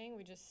anything.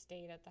 We just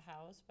stayed at the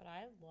house, but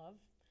I love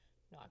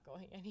not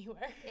going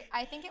anywhere.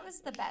 I think it was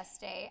the best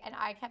day, and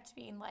I kept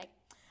being like,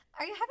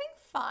 are you having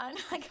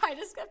fun? Like, I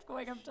just kept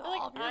going up to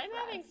all of your I'm friends.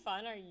 having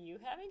fun. Are you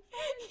having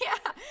fun?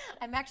 Yeah,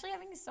 I'm actually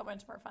having so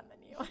much more fun than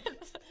you.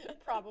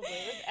 Probably.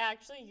 It was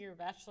actually your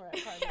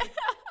bachelorette party.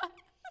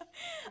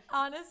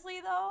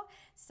 Honestly, though,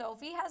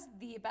 Sophie has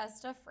the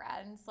best of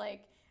friends.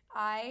 Like,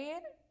 I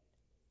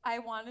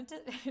wanted to,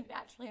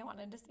 naturally, I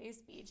wanted to say a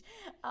speech.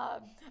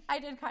 I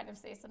did kind of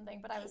say something,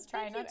 but I was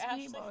trying not to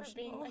be emotional. For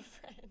being my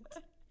friend.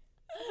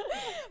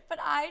 But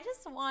I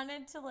just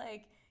wanted to,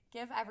 like,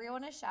 give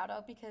everyone a shout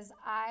out because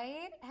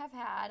I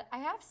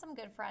have some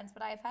good friends,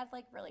 but I've had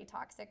like really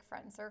toxic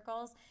friend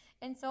circles.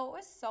 And so it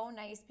was so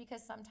nice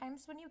because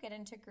sometimes when you get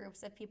into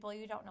groups of people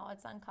you don't know,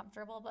 it's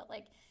uncomfortable, but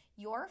like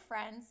your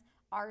friends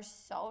are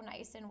so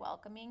nice and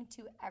welcoming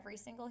to every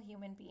single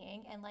human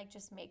being and like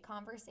just make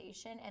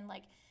conversation and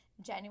like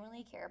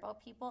genuinely care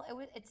about people.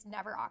 It's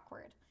never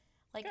awkward.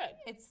 Like, good.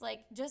 It's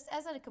like just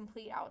as a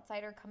complete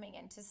outsider coming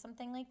into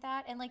something like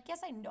that. And like, yes,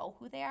 I know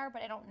who they are,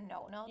 but I don't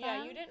know them.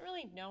 Yeah, you didn't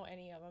really know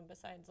any of them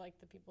besides like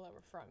the people that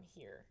were from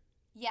here.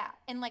 Yeah.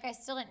 And like, I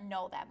still didn't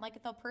know them.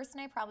 Like the person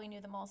I probably knew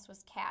the most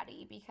was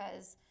Caddy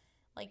because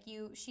like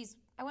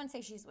I wouldn't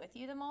say she's with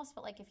you the most,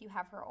 but like if you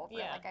have her over,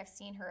 like I've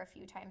seen her a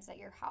few times at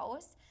your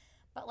house.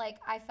 But like,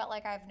 I felt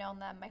like I've known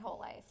them my whole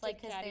life. Like,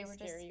 because they were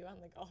scare you on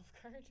the golf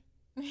cart?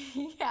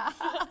 Yeah.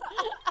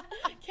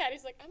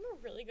 Caddy's like, I'm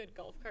a really good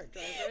golf cart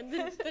driver. And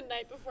then the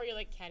night before, you're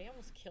like, Caddy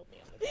almost killed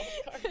me on the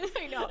golf cart.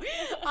 I know.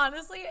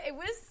 Honestly, it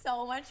was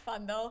so much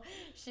fun, though.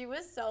 She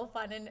was so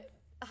fun. And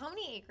how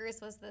many acres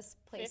was this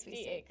place 50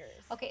 we stayed? acres.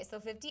 Okay, so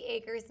 50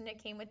 acres, and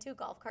it came with 2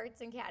 golf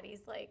carts. And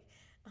Caddy's like,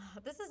 oh,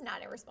 this is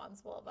not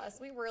irresponsible of us.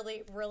 We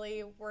really,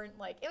 really weren't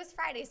like, it was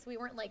Friday, so we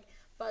weren't like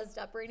buzzed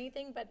up or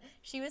anything, but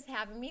she was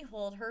having me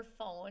hold her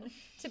phone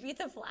to be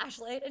the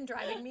flashlight and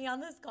driving me on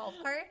this golf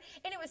cart.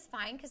 And it was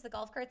fine because the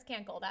golf carts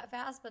can't go that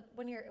fast, but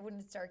when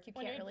it's dark, you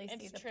can't really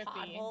see the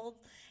potholes.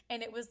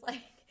 And it was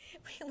like,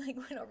 we like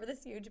went over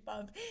this huge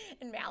bump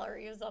and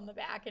Mallory was on the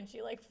back and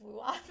she like flew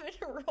off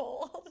and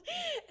rolled.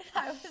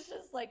 And I was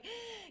just like,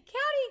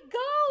 Caddy, go!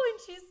 And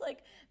she's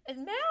like, and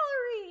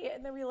Mallory!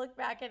 And then we looked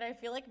back and I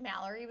feel like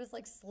Mallory was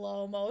like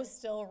slow-mo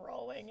still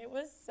rolling. It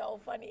was so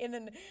funny. And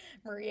then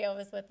Maria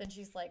was with and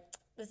she's like,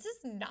 this is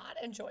not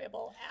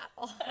enjoyable at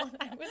all. And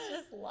I was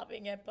just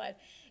loving it, but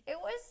it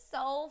was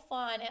so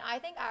fun. And I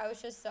think I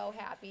was just so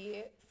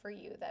happy for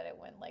you that it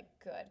went like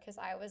good because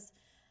I was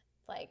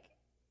like,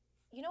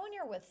 you know when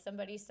you're with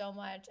somebody so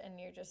much and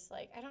you're just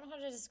like, I don't know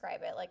how to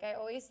describe it. Like I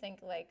always think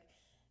like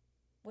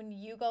when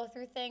you go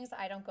through things,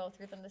 I don't go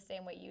through them the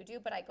same way you do,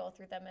 but I go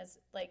through them as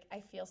like,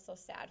 I feel so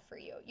sad for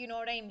you. You know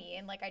what I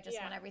mean? Like I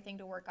just want everything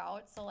to work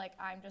out. So like,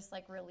 I'm just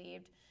like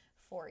relieved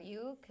for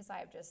you because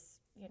I've just,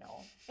 you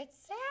know, it's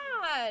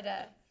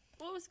sad.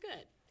 Well, it was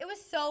good. It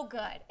was so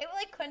good. It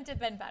like couldn't have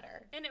been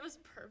better. And it was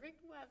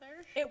perfect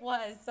weather. It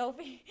was.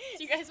 Sophie.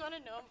 Do you guys want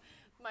to know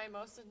my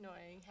most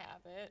annoying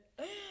habit.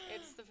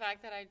 It's the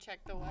fact that I check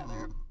the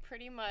weather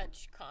pretty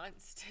much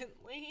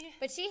constantly.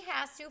 But she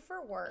has to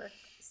for work,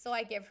 so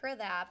I give her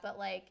that. But,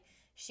 like,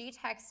 she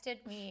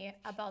texted me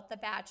about The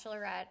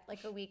Bachelorette,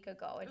 like, a week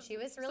ago, and she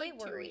was really like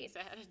 2 worried. weeks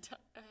ahead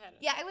of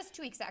Yeah, it was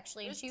 2 weeks,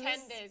 actually. It And was she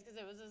 10 days because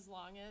it was as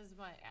long as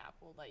my app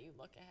will let you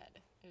look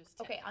ahead. It was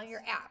 10 Okay, days. on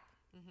your app.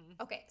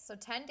 Mm-hmm. Okay, so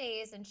 10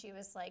 days, and she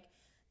was, like,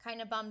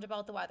 kind of bummed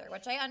about the weather,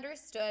 which I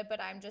understood, but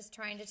I'm just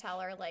trying to tell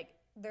her, like,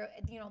 the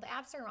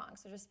apps are wrong,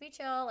 so just be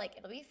chill, like,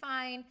 it'll be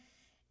fine,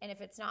 and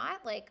if it's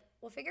not, like,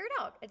 we'll figure it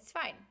out. It's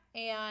fine.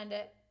 And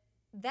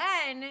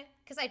then,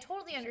 because I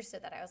totally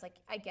understood that, I was like,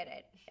 I get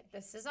it.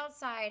 This is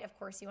outside. Of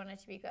course you want it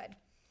to be good.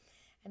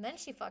 And then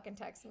she fucking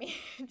texts me,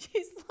 and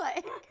she's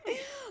like, my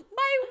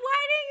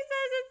wedding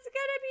says it's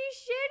going to be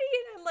shitty.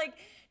 And I'm like,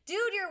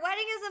 dude, your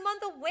wedding is a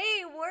month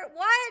away.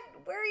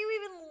 What? Where are you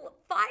even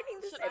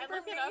finding this information? I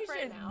look it up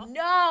right now?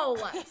 No,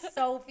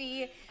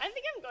 Sophie. I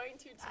think I'm going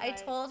to tonight. I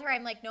told her,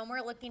 I'm like, no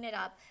more looking it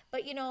up.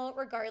 But,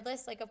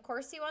 regardless, like, of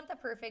course you want the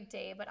perfect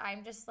day, but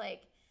I'm just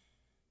like,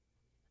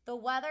 the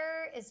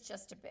weather is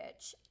just a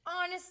bitch.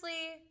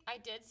 Honestly. I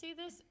did see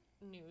this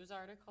news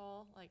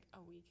article like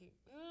a week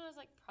ago. It was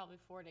like probably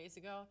 4 days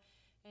ago.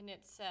 And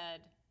it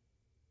said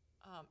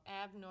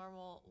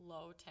abnormal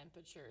low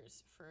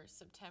temperatures for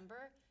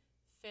September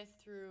 5th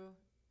through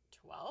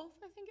 12th,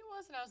 I think it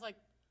was. And I was like,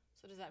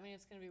 so does that mean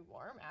it's going to be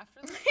warm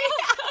after this?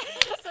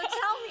 So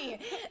tell me,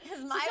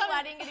 is my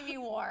wedding going to be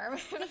warm?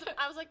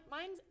 I was like,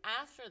 mine's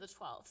after the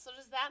 12th. So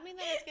does that mean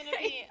that it's going to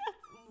be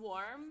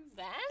warm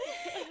then?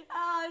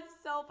 Oh, it's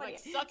so funny.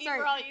 Like, sucky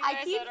for all you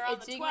guys that are on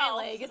the 12th. I keep itching my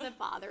leg. Is it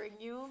bothering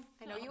you?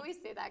 I know you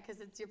always say that because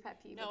it's your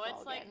pet peeve. No,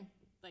 it's like.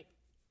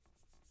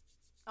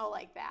 Oh,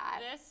 like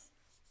that. This.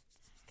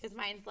 Because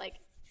mine's like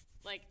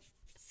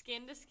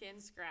skin to skin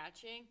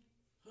scratching.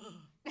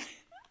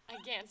 I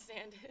can't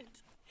stand it.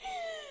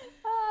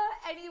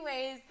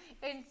 Anyways,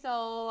 and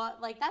so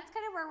that's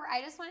kind of where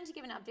I just wanted to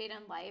give an update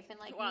on life and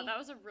wow, that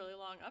was a really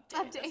long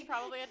update. It's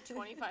probably a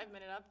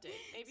 25-minute update,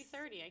 maybe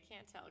 30. I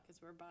can't tell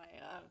because we're by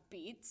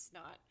Beats,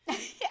 not.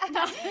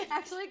 Yeah,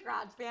 actually,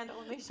 GarageBand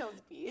only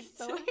shows Beats,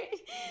 so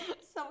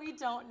we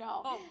don't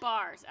know. Oh,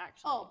 bars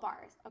actually. Oh,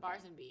 bars. Okay.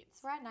 Bars and Beats.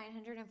 So we're at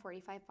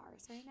 945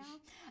 bars right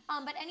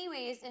now. But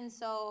anyways, and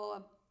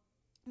so.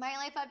 My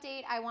life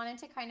update, I wanted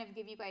to kind of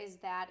give you guys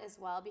that as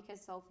well because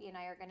Sophie and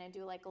I are going to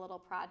do like a little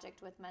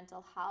project with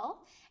mental health.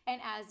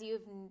 And as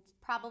you've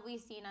probably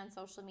seen on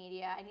social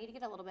media, I need to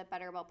get a little bit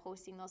better about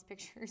posting those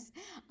pictures.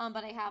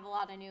 But I have a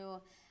lot of new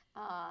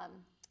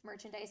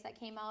merchandise that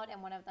came out,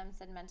 and one of them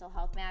said mental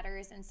health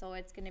matters. And so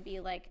it's going to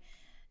be like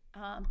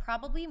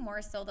probably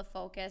more so the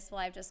focus. Well,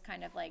 I've just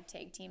kind of like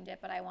tag teamed it,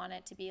 but I want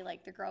it to be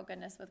like the Girl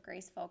Goodness with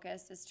Grace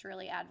focus is to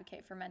really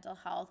advocate for mental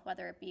health,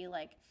 whether it be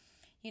like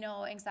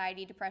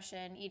anxiety,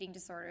 depression, eating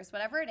disorders,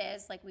 whatever it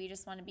is. Like, we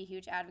just want to be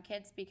huge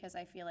advocates because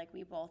I feel like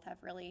we both have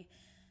really,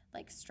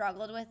 like,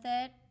 struggled with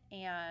it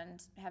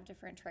and have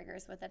different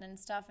triggers with it and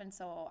stuff. And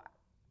so,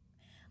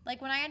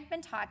 like, when I had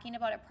been talking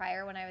about it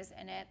prior when I was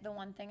in it, the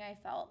one thing I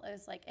felt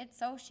was, like, it's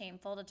so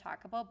shameful to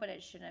talk about, but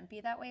it shouldn't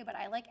be that way. But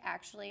I, like,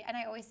 actually, and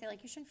I always say,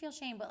 like, you shouldn't feel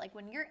shame, but, like,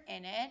 when you're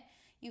in it,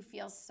 you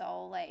feel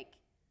so, like,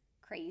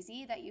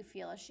 crazy that you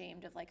feel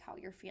ashamed of like how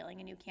you're feeling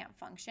and you can't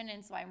function.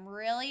 And so I'm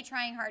really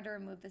trying hard to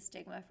remove the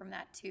stigma from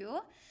that too.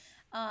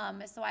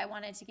 So I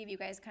wanted to give you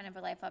guys kind of a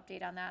life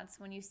update on that.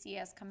 So when you see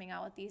us coming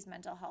out with these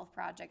mental health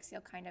projects,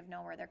 you'll kind of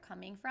know where they're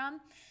coming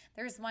from.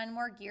 There's one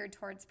more geared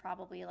towards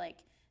probably like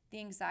the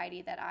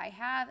anxiety that I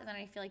have. And then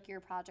I feel like your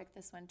project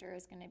this winter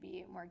is going to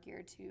be more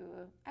geared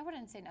to, I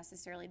wouldn't say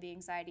necessarily the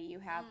anxiety you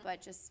have,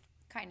 but just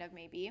kind of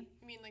maybe.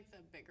 You mean like the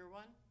bigger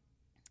one?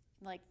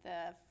 Like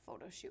the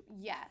photo shoot.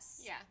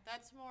 Yes. Yeah,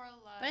 that's more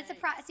like. But it's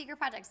a secret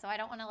project, so I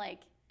don't want to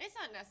like. It's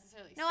not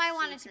necessarily. No, I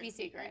want it to be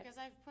secret because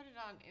I've put it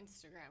on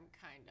Instagram,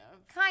 kind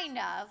of. Kind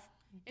of,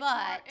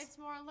 but it's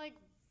more like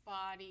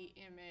body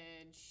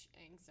image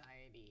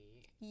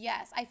anxiety.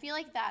 Yes, I feel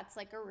like that's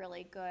like a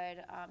really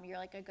good. You're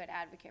like a good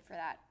advocate for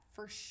that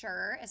for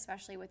sure,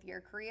 especially with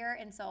your career,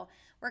 and so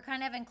we're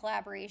kind of in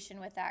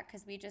collaboration with that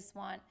because we just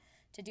want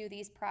to do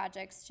these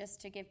projects just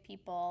to give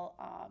people.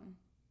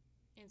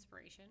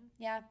 Inspiration.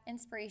 Yeah,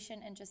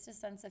 inspiration and just a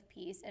sense of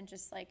peace and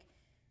just like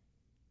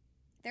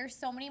there's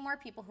so many more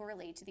people who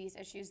relate to these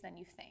issues than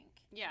you think.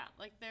 Yeah,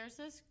 like there's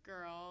this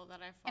girl that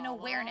I follow. And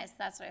awareness,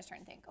 that's what I was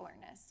trying to think,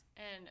 awareness.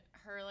 And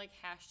her like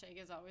hashtag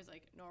is always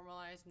like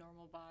normalize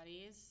normal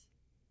bodies.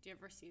 Do you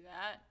ever see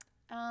that?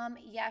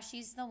 Yeah,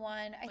 she's the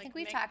one. I think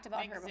we've talked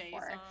about her before.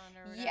 Or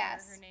whatever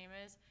yes. Her name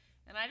is.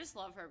 And I just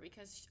love her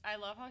because I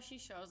love how she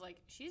shows like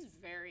she's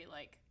very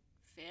like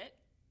fit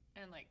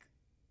and like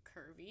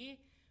curvy.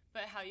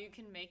 But how you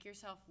can make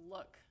yourself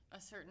look a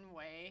certain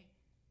way,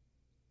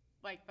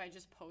 like by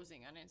just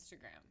posing on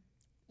Instagram.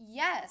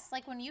 Yes,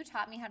 like when you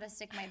taught me how to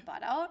stick my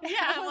butt out.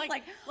 Yeah, I was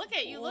like, look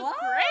at you, look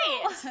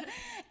great.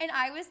 And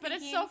I was thinking, but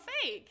it's so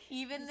fake.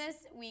 Even this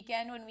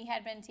weekend when we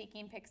had been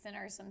taking pics in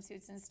our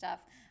swimsuits and stuff,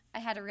 I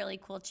had a really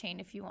cool chain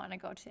if you want to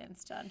go to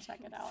Insta and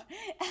check it out.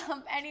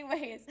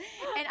 Anyways,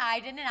 and I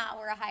did not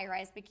wear a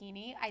high-rise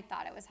bikini. I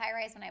thought it was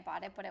high-rise when I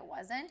bought it, but it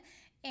wasn't.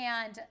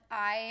 And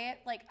I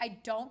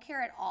don't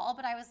care at all,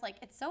 but I was like,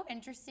 it's so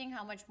interesting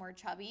how much more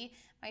chubby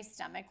my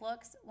stomach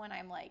looks when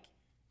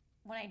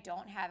I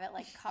don't have it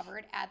like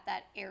covered at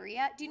that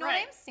area. Do you know what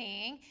I'm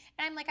saying?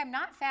 And I'm like, I'm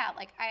not fat.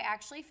 Like, I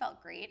actually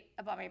felt great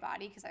about my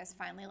body because I was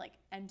finally like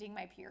ending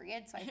my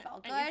period, so I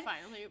felt good. And you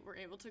finally were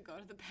able to go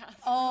to the bathroom.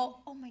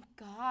 Oh my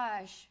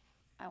gosh.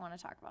 I want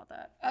to talk about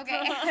that.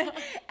 Okay.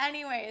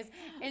 Anyways,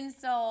 and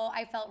so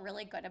I felt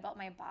really good about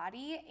my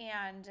body,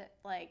 and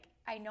like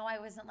I know I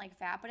wasn't like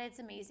fat, but it's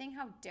amazing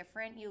how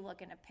different you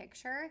look in a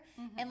picture,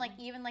 and like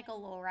even like a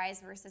low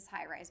rise versus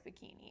high rise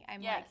bikini.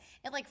 I'm like,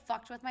 it like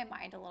fucked with my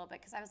mind a little bit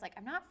because I was like,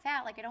 I'm not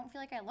fat. Like I don't feel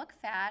like I look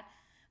fat.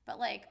 But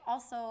like,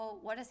 also,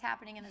 what is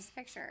happening in this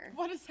picture?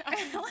 What is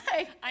happening?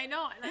 Like, I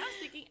know, and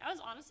I was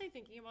honestly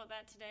thinking about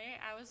that today.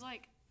 I was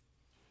like,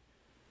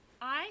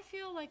 I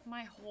feel like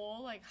my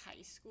whole like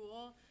high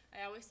school,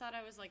 I always thought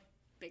I was like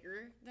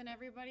bigger than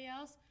everybody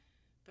else,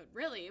 but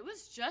really it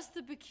was just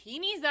the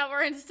bikinis that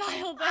were in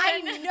style then.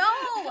 I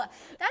know,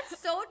 that's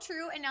so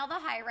true. And now the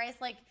high rise,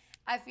 like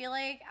I feel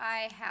like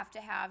I have to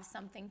have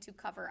something to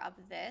cover up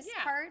this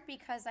part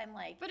because I'm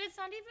like, but it's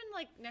not even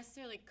like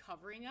necessarily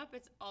covering up.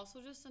 It's also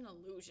just an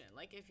illusion.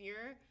 Like if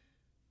your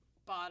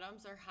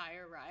bottoms are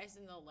higher rise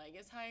and the leg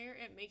is higher,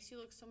 it makes you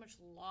look so much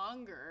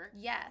longer.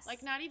 Yes.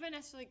 Like not even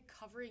necessarily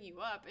covering you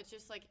up. It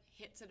just like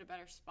hits at a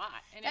better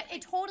spot. And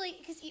it totally,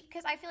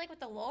 because I feel like with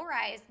the low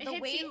rise,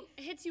 it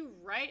hits you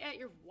right at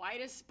your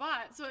widest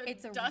spot, so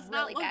it does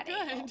really not look bad good.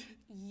 angle.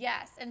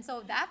 Yes, and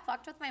so that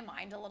fucked with my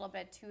mind a little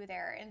bit too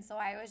there, and so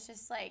I was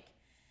just like,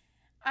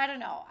 I don't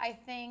know. I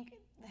think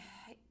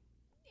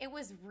it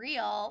was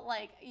real.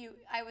 Like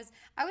I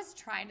was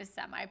trying to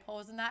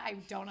semi-pose in that. I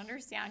don't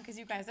understand because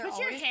you guys are Put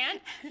always. Your hand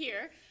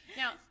here.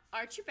 Now,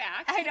 arch your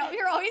back. I know,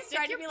 you're always Stick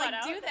trying to your be butt like,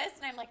 out. do this.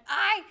 And I'm like,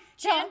 I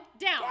Chin don't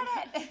down.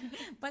 get it.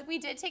 But we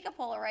did take a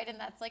Polaroid, and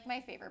that's like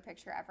my favorite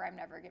picture ever. I'm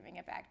never giving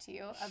it back to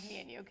you of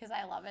me and you because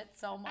I love it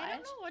so much. I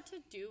don't know what to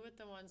do with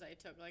the ones I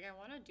took. Like, I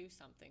want to do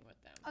something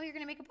with them. Oh, you're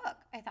going to make a book,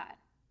 I thought.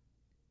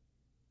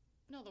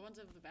 No, the ones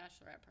of the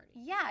bachelorette party.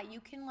 Yeah,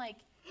 you can like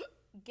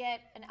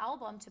get an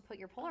album to put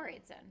your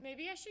Polaroids in.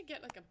 Maybe I should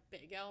get like a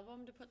big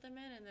album to put them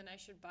in, and then I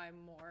should buy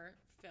more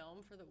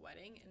film for the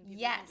wedding, and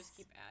people can just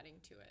keep adding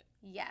to it.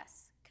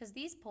 Yes, because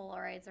these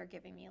Polaroids are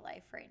giving me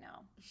life right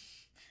now.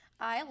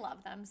 I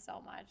love them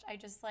so much.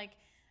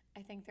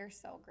 I think they're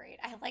so great.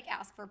 I like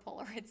ask for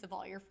Polaroids of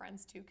all your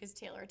friends too, because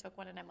Taylor took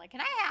one, and I'm like,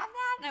 can I have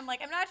that? And I'm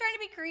like, I'm not trying to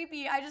be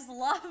creepy. I just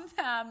love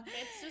them.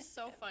 It's just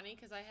so funny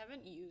because I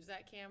haven't used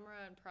that camera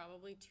in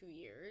probably 2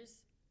 years.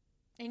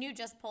 And you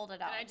just pulled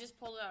it out. And I just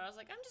pulled it out. I was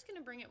like, I'm just going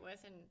to bring it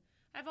with. And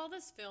I have all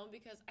this film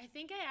because I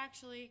think I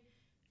actually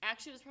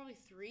it was probably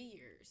 3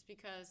 years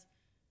because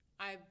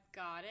I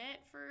got it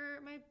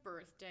for my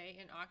birthday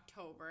in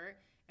October.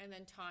 And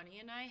then Tani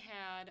and I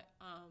had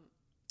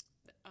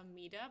a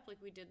meetup. Like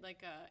we did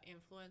like a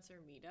influencer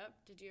meetup.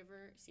 Did you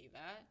ever see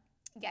that?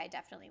 Yeah, I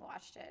definitely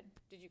watched it.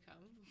 Did you come?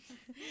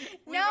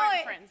 We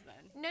weren't friends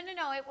then.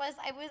 No.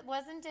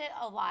 Wasn't it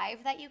a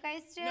live that you guys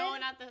did? No,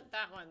 not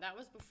that one. That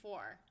was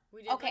before.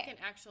 We did like an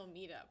actual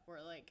meetup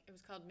where like it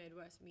was called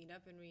Midwest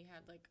Meetup, and we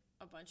had like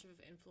a bunch of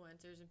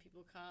influencers and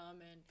people come.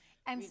 And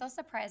I'm so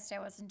surprised I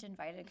wasn't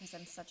invited because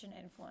I'm such an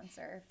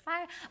influencer.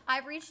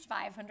 I've reached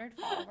 500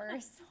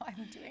 followers, so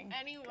I'm doing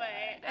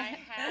anyway. Good. I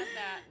had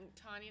that, and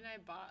Tani and I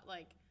bought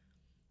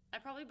I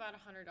probably bought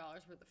 $100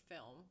 worth of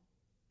film,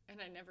 and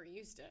I never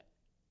used it.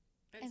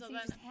 And so then you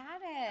just had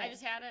it. I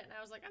just had it, and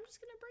I was like, I'm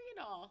just gonna bring it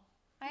all.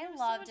 I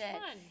loved it.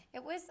 Fun.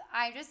 It was.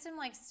 I just am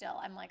like still.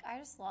 I'm like I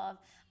just love.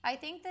 I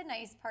think the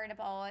nice part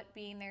about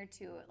being there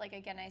too, like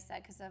again I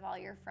said, because of all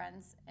your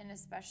friends, and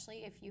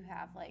especially if you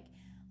have like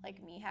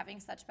me having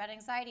such bad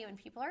anxiety, when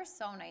people are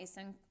so nice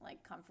and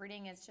like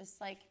comforting, it's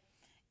just like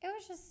it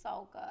was just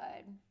so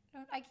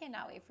good. I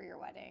cannot wait for your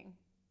wedding.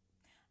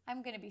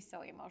 I'm gonna be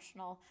so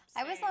emotional.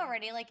 Same. I was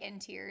already like in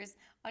tears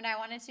when I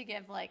wanted to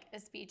give like a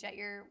speech at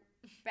your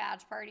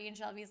badge party, and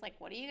Shelby's like,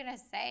 "What are you gonna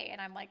say?" And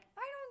I'm like,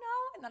 "I don't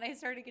know." And then I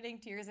started getting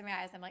tears in my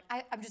eyes. I'm like,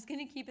 I'm just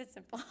gonna keep it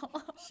simple.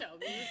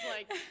 Shelby was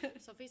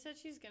like, Sophie said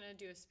she's gonna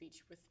do a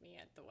speech with me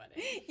at the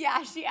wedding.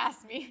 Yeah, she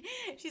asked me.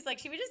 She's like,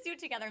 should we just do it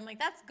together? I'm like,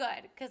 that's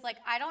good, because like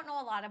I don't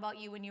know a lot about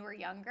you when you were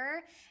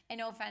younger, and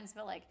no offense,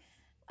 but like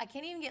I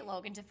can't even get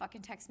Logan to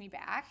fucking text me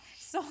back.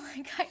 So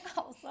like I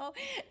also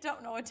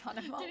don't know a ton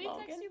about Logan. Did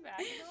he text you back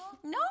at all?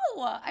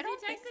 No, I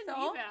don't think so.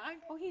 He texted me back.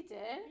 Oh, he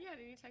did? Yeah,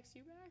 did he text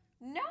you back?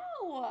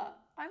 No,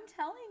 I'm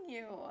telling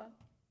you.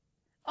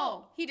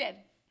 Oh, he did.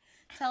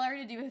 Tell her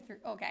to do it through.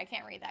 Okay, I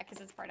can't read that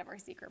because it's part of our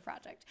secret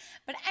project.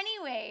 But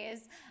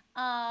anyways,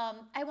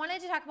 I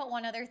wanted to talk about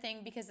one other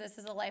thing because this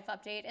is a life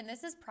update, and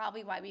this is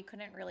probably why we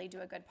couldn't really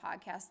do a good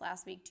podcast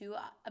last week too.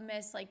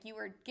 Amidst like you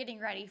were getting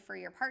ready for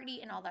your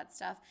party and all that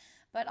stuff,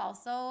 but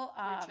also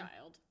your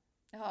child.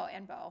 Oh,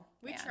 and Bo.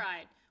 We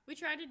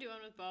tried to do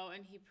one with Bo,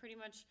 and he pretty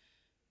much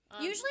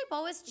Usually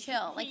Bo is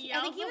chill. Like he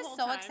I think yelled he the was whole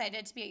so time.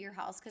 excited to be at your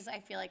house because I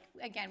feel like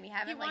again we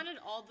haven't He like wanted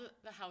all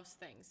the house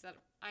things that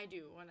I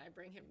do when I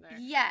bring him there.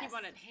 Yes. He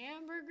wanted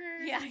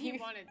hamburgers. Yeah, He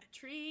wanted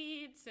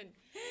treats, and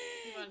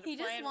he wanted to he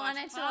play just and watch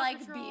wanted to Paw like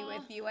Patrol. be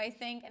with you, I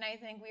think, and I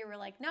think we were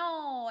like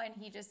no, and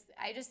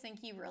I just think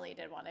he really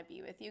did want to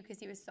be with you because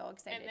he was so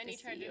excited And then to he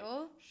tried see you.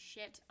 to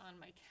shit on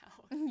my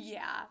couch.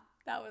 Yeah,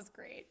 that was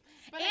great.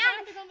 But I And got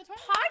him to go in the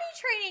toilet. potty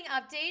training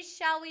updates.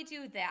 Shall we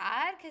do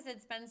that? Because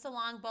it's been so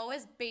long. Bo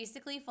is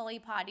basically fully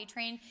potty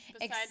trained, Besides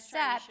trying to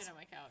except shit on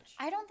my couch.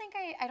 I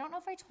don't know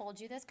if I told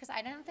you this because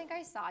I didn't think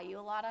I saw you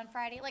a lot on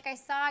Friday. Like I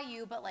saw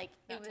you, but like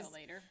it Not was till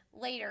later.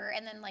 later,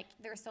 and then like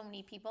there were so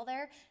many people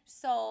there.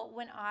 So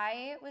when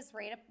I was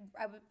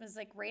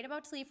right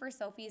about to leave for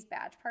Sophie's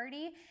batch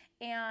party,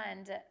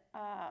 and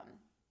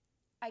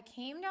I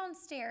came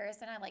downstairs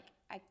and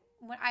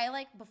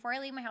before I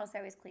leave my house, I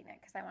always clean it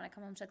because I want to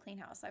come home to a clean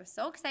house. I was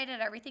so excited.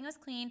 Everything was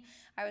clean.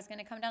 I was going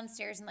to come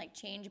downstairs and like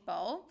change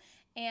Bo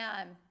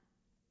and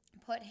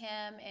put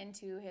him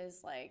into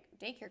his like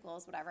daycare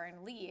clothes, whatever,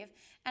 and leave.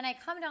 And I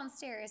come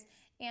downstairs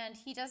and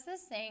he does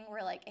this thing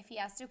where like if he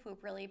has to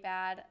poop really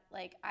bad,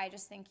 like I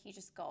just think he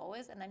just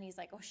goes and then he's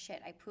like, oh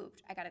shit, I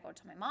pooped. I got to go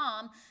to my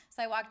mom.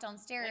 So I walk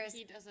downstairs. Like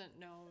he doesn't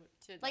know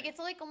to Like it's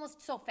like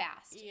almost so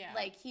fast. Yeah.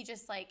 Like he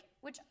just like,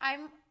 which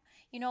I'm,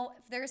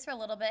 there's for a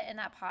little bit in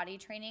that potty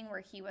training where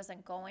he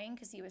wasn't going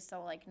because he was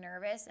so like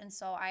nervous. And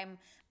so I'm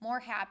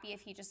more happy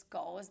if he just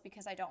goes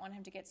because I don't want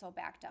him to get so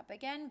backed up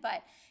again.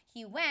 But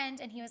he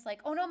went and he was like,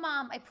 oh no,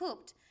 Mom, I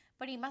pooped.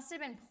 But he must have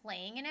been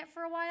playing in it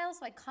for a while.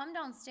 So I come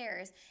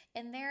downstairs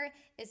and there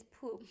is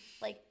poop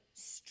like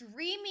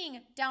streaming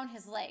down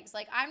his legs.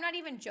 Like I'm not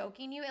even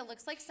joking you. It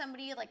looks like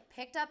somebody like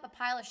picked up a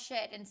pile of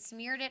shit and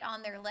smeared it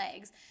on their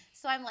legs.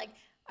 So I'm like,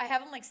 I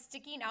have him like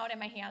sticking out in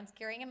my hands,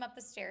 carrying him up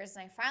the stairs.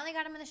 And I finally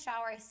got him in the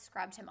shower. I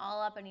scrubbed him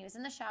all up and he was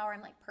in the shower.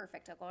 I'm like,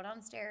 perfect. I'll go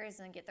downstairs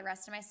and get the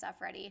rest of my stuff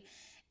ready.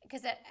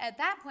 Because at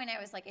that point I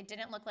was like, it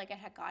didn't look like it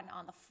had gotten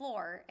on the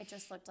floor. It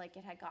just looked like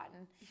it had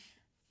gotten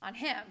on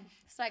him.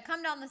 So I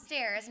come down the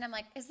stairs and I'm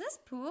like, is this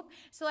poop?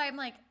 So I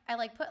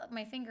put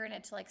my finger in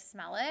it to like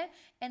smell it.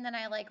 And then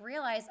I like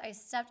realized I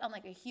stepped on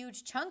like a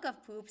huge chunk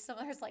of poop. So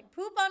there's like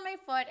poop on my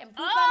foot and poop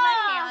on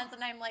my hands.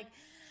 And I'm like,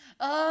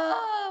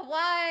 oh,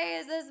 why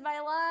is this my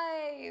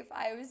life?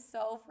 I was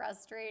so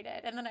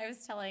frustrated. And then I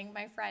was telling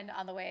my friend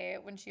on the way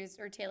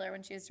Taylor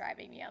when she was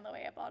driving me on the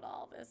way about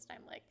all this. And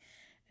I'm like,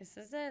 this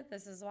is it.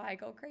 This is why I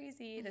go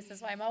crazy. This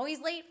is why I'm always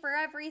late for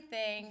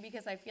everything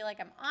because I feel like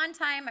I'm on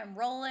time, I'm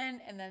rolling,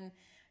 and then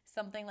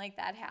something like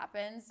that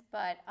happens.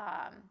 But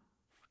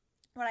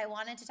what I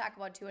wanted to talk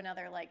about too,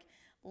 another like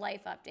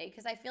life update,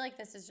 because I feel like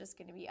this is just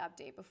going to be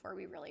update before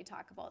we really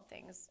talk about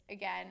things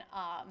again,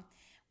 I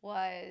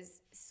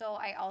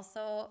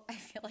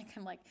feel like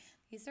I'm like,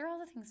 these are all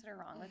the things that are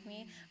wrong with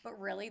me, but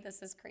really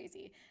this is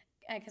crazy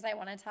because I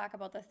want to talk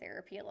about the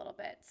therapy a little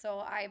bit. So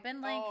I've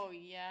been like, oh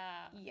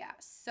yeah,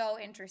 so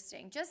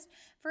interesting. Just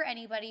for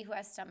anybody who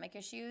has stomach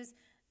issues,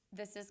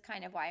 this is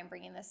kind of why I'm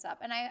bringing this up.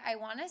 And I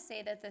want to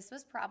say that this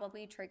was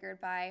probably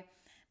triggered by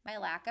my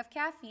lack of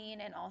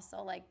caffeine and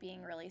also like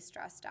being really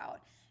stressed out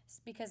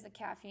because the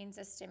caffeine's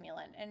a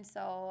stimulant. And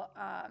so,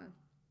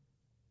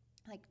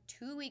 like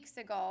 2 weeks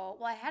ago,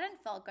 I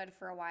hadn't felt good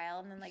for a while.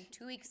 And then like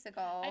 2 weeks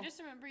ago, I just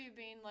remember you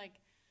being like,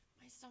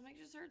 my stomach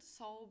just hurts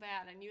so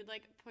bad. And you'd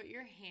like put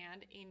your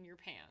hand in your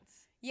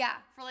pants. Yeah.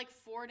 For like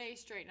 4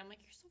 days straight. And I'm like,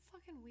 you're so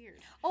fucking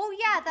weird. Oh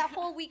yeah, that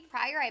whole week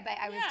prior, I bet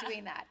I was Yeah.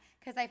 doing that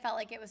because I felt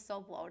like it was so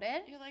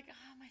bloated. You're like,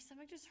 my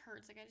stomach just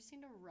hurts. Like, I just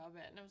need to rub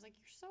it. And I was like,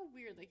 you're so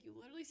weird. Like, you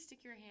literally stick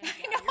your hand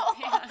I down know.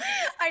 your pants.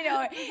 I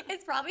know.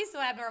 It's probably so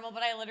abnormal,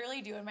 but I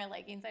literally do in my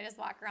leggings. I just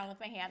walk around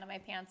with my hand on my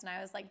pants, and I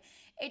was like,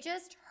 it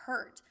just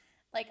hurt.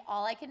 Like,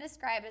 all I can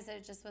describe is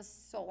it just was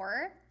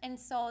sore. And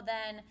so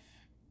then,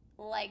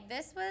 like,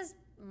 this was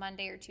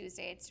Monday or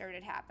Tuesday, it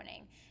started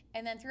happening.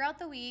 And then throughout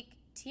the week,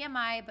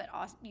 TMI, but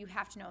also, you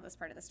have to know this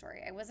part of the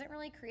story. I wasn't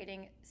really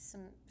creating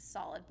some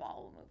solid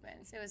bowel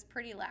movements. It was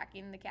pretty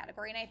lacking in the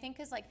category. And I think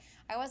because, like,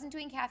 I wasn't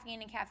doing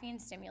caffeine, and caffeine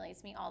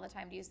stimulates me all the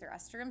time to use the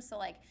restroom. So,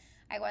 like,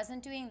 I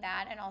wasn't doing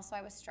that, and also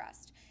I was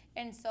stressed.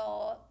 And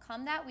so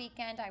come that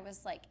weekend, I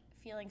was, like,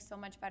 feeling so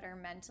much better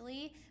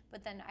mentally,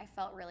 but then I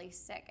felt really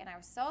sick. And I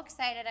was so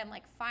excited. I'm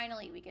like,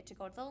 finally, we get to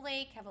go to the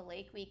lake, have a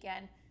lake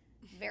weekend.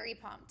 Very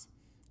pumped.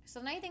 So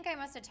then I think I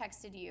must have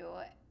texted you.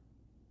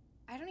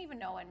 I don't even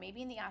know when,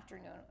 maybe in the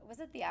afternoon.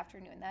 Was it the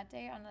afternoon that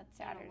day on that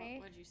Saturday?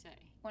 What did you say?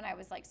 When I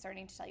was like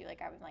starting to tell you,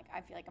 like, I was like,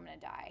 I feel like I'm going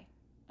to die.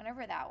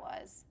 Whenever that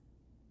was.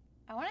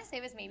 I want to say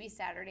it was maybe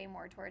Saturday,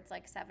 more towards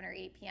like 7 or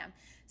 8 p.m.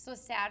 So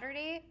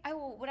Saturday,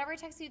 whatever I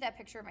texted you that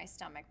picture of my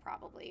stomach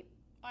probably.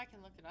 Oh, I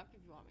can look it up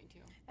if you want me to.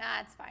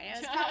 That's fine. It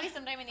was probably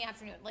sometime in the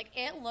afternoon. Like,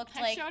 it looked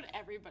I like. showed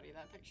everybody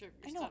that picture of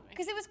your I know, stomach.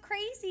 because it was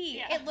crazy.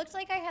 Yeah. It looked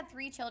like I had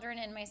 3 children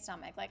in my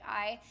stomach.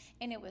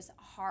 And it was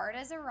hard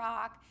as a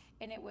rock,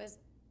 and it was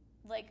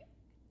like.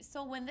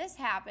 So when this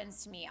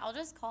happens to me, I'll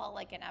just call it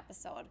like an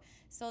episode.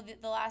 So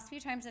the last few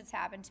times it's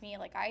happened to me,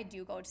 like I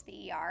do go to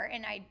the ER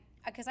and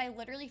because I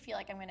literally feel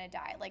like I'm going to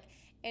die. Like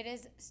it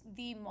is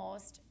the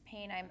most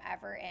pain I'm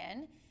ever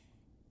in.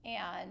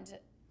 and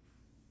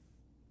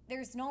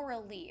there's no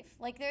relief.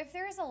 Like, if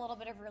there's a little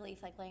bit of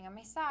relief, like laying on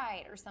my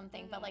side or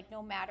something, but like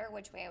no matter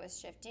which way I was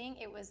shifting,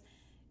 it was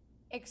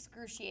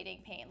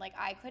excruciating pain. Like,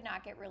 I could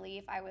not get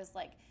relief. I was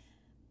like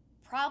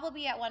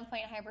probably at one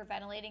point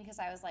hyperventilating because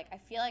I was like, I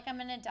feel like I'm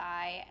gonna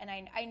die, and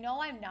I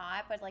know I'm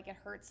not, but like it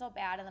hurts so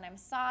bad, and then I'm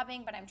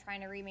sobbing, but I'm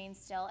trying to remain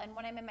still. And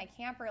when I'm in my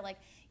camper, like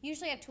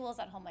usually I have tools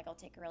at home, like I'll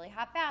take a really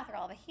hot bath, or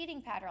I'll have a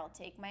heating pad, or I'll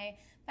take my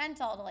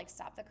Bentyl to like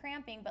stop the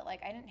cramping, but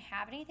like I didn't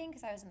have anything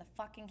because I was in the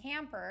fucking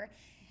camper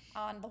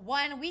on the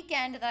one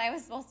weekend that I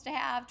was supposed to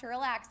have to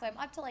relax. So I'm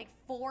up to like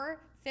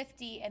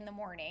 4:50 in the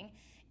morning,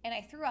 and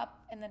I threw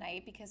up in the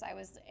night because I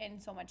was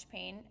in so much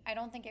pain. I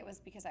don't think it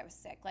was because I was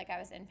sick, like I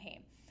was in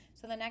pain.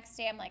 So the next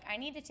day I'm like, I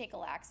need to take a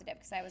laxative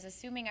because I was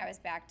assuming I was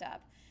backed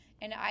up.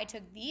 And I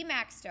took the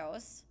max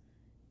dose.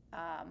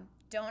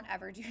 Don't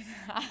ever do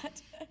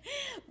that.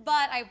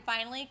 But I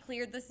finally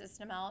cleared the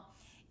system out.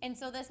 And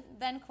so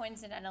then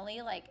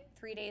coincidentally, like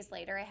 3 days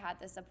later, I had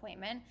this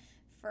appointment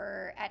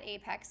at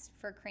Apex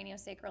for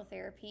craniosacral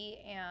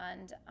therapy.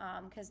 And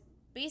because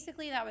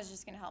basically that was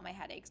just going to help my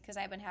headaches, because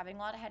I've been having a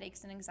lot of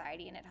headaches and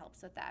anxiety, and it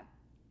helps with that.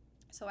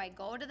 So I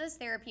go to this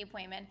therapy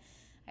appointment.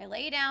 I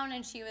lay down,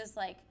 and she was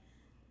like,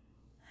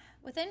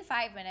 within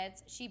 5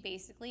 minutes, she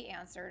basically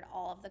answered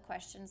all of the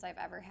questions I've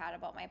ever had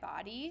about my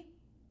body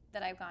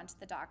that I've gone to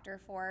the doctor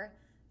for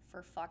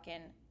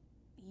fucking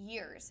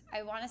years.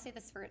 I want to say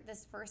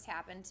this first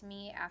happened to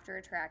me after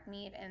a track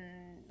meet in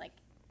like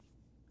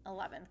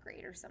 11th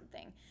grade or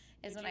something,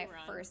 is when I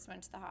first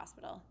went to the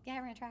hospital. Yeah, I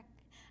ran track.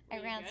 I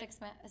ran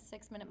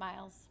 6-minute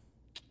miles.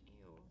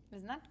 Ew.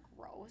 Isn't that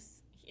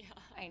gross? Yeah.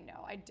 I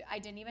know. I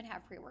didn't even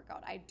have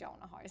pre-workout. I don't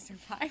know how I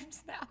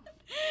survived that.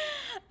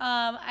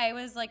 I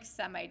was like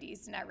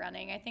semi-decent at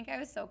running. I think I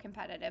was so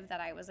competitive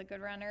that I was a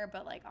good runner,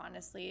 but like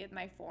honestly,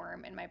 my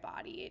form and my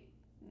body,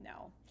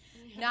 no,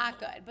 not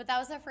good. But that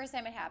was the first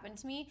time it happened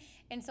to me.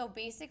 And so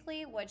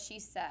basically what she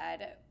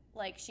said,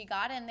 like she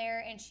got in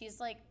there and she's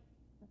like,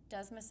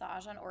 does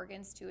massage on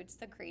organs too. It's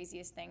the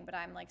craziest thing, but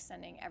I'm like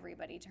sending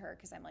everybody to her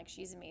because I'm like,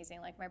 she's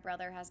amazing. Like my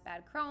brother has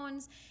bad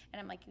Crohn's, and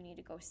I'm like, you need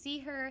to go see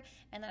her.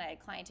 And then I had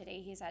a client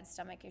today, he's had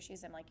stomach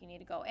issues. I'm like, you need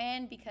to go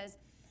in, because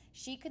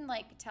she can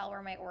like tell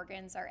where my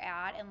organs are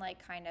at, and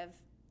like kind of,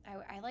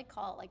 I like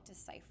call it like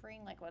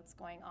deciphering like what's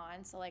going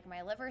on. So like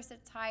my liver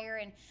sits higher,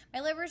 and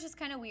my liver is just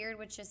kind of weird,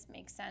 which just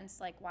makes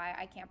sense like why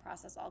I can't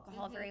process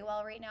alcohol very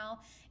well right now.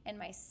 And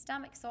my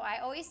stomach, so I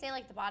always say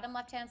like the bottom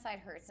left hand side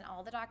hurts, and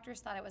all the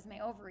doctors thought it was my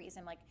ovaries.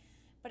 I'm like,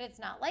 but it's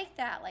not like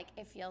that. Like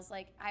it feels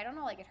like, I don't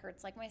know, like it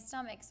hurts like my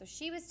stomach. So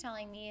she was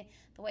telling me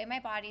the way my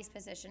body's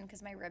positioned,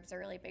 because my ribs are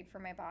really big for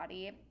my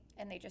body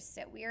and they just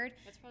sit weird.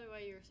 That's probably why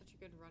you're such a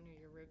good runner.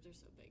 Your ribs are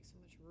so big, so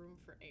much room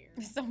for air.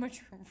 So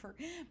much room for,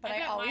 but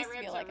I always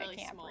feel like really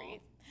I can't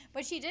breathe.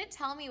 But she did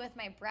tell me with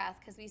my breath,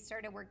 because we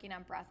started working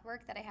on breath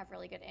work, that I have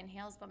really good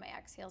inhales, but my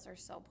exhales are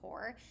so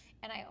poor.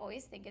 And I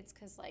always think it's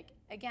because, like,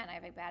 again, I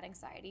have a bad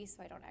anxiety,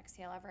 so I don't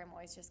exhale ever. I'm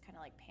always just kind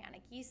of like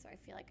panicky, so I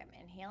feel like I'm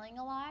inhaling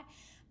a lot.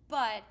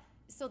 But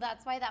so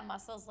that's why that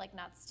muscle's like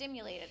not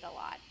stimulated a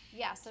lot.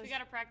 Yeah. So we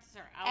gotta practice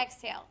our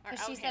exhale,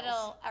 because she said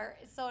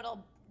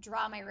it'll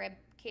draw my rib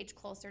cage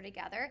closer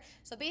together.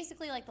 So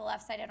basically, like the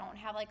left side, I don't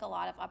have like a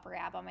lot of upper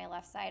ab on my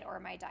left side, or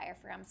my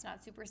diaphragm's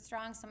not super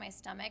strong. So my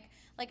stomach,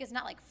 like, it's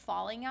not like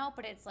falling out,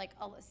 but it's like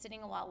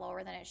sitting a lot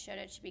lower than it should.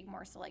 It should be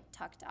more so like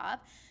tucked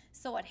up.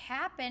 So what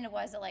happened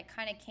was it like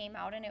kind of came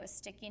out and it was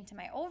sticking to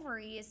my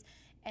ovaries.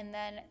 And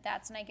then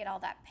that's when I get all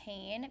that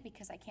pain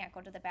because I can't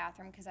go to the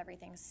bathroom because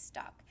everything's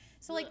stuck.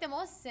 So like the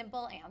most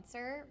simple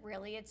answer,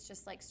 really, it's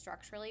just like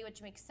structurally,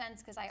 which makes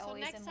sense because I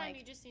always am like. So next time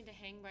you just need to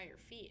hang by your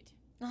feet.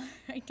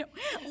 I know,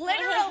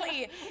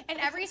 literally. And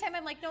every time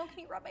I'm like, no, can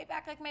you rub my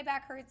back? Like my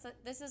back hurts.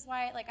 This is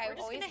why, like, We're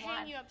just gonna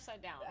hang you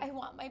upside down. I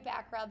want my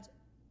back rubbed,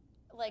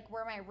 like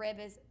where my rib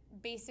is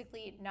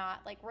basically not,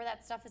 like where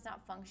that stuff is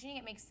not functioning.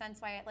 It makes sense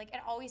why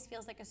it always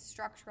feels like a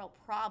structural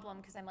problem,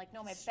 because I'm like,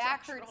 no, my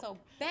back hurts so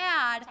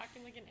bad.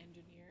 Talking like an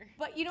engineer.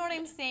 But you know what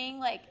I'm saying?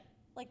 Like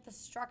the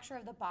structure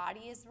of the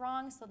body is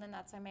wrong. So then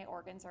that's why my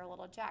organs are a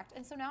little jacked.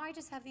 And so now I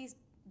just have these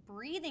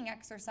breathing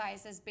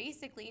exercises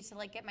basically to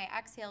like get my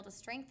exhale to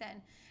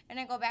strengthen. And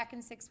I go back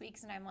in 6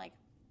 weeks and I'm like,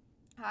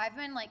 I've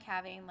been like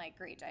having like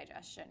great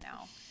digestion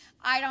now.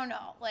 I don't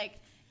know. Like,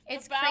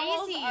 it's the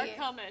bowels crazy. Are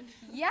coming.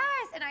 Yes,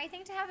 and I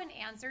think to have an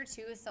answer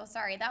too. So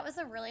sorry, that was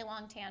a really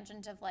long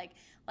tangent of like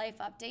life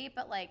update,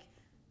 but like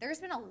there's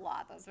been a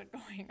lot that's been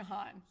going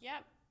on.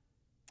 Yep.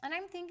 And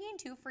I'm thinking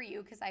too for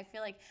you, because I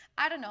feel like,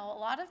 I don't know, a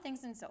lot of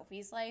things in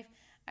Sophie's life,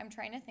 I'm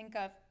trying to think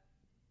of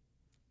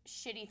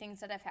shitty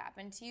things that have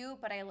happened to you,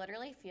 but I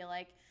literally feel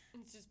like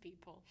it's just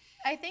people.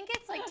 I think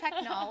it's like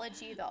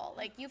technology though.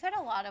 Like you've had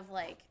a lot of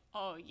like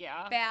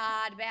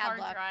bad hard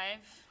luck drive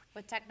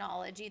with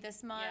technology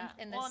this month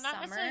in the summer. Well,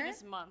 not necessarily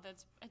this month.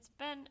 It's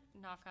been,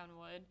 knock on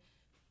wood,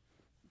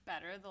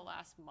 better the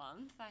last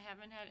month. I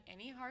haven't had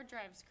any hard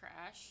drives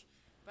crash,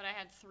 but I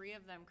had 3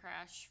 of them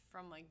crash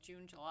from like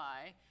June,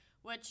 July,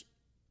 which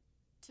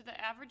to the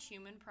average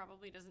human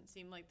probably doesn't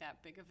seem like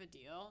that big of a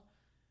deal.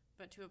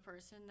 but to a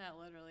person that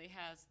literally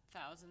has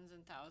thousands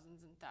and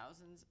thousands and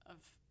thousands of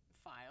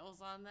files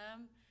on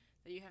them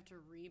that you have to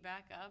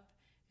re-back up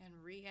and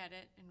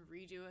re-edit and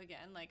redo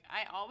again. Like,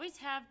 I always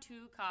have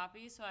 2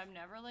 copies, so I'm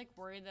never, like,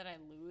 worried that I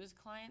lose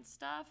client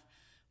stuff.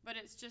 But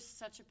it's just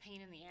such a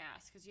pain in the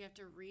ass because you have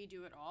to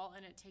redo it all,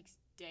 and it takes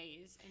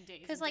days and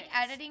days. Because like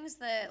editing's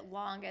the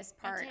longest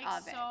part of it. It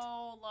takes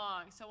so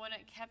long. So when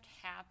it kept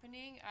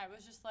happening, I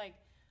was just like,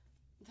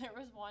 there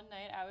was one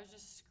night I was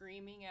just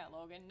screaming at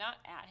Logan, not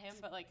at him,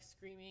 but like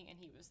screaming, and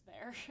he was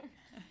there.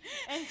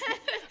 And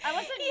I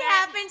wasn't. He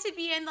happened to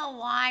be in the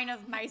line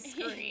of my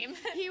scream.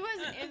 He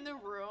was in the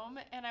room,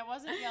 and I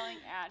wasn't yelling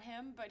at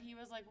him, but he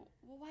was like,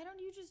 "Well, why don't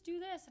you just do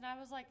this?" And I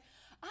was like,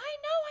 I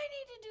know I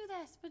need to do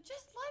this, but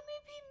just let me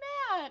be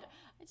mad.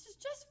 It's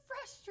just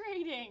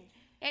frustrating.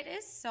 It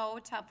is so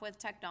tough with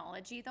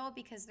technology, though,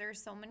 because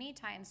there's so many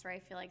times where I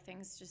feel like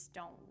things just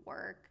don't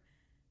work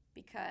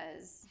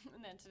because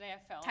and then today I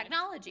fell.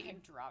 Technology. I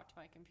dropped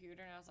my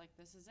computer, and I was like,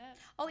 this is it.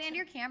 Oh, and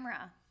your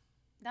camera.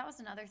 That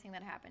was another thing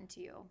that happened to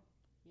you.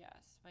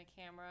 Yes, my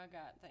camera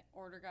the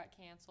order got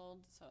canceled,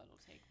 so it'll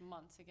take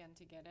months again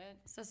to get it.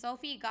 So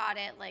Sophie got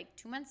it like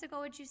 2 months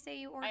ago. Would you say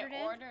you ordered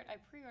it? I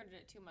pre-ordered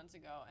it 2 months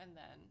ago, and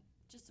then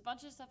just a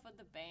bunch of stuff with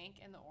the bank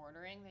and the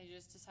ordering, they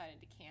just decided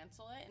to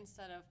cancel it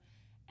instead of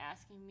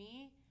asking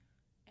me.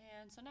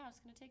 And so now it's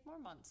going to take more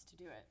months to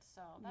do it.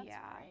 So that's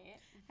great.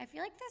 I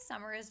feel like this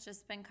summer has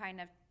just been kind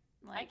of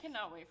like... I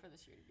cannot wait for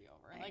this year to be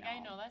over. I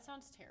know that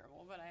sounds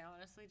terrible, but I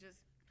honestly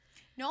just...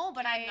 No,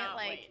 but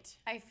wait.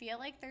 I feel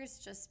like there's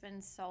just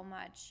been so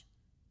much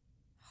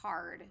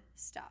hard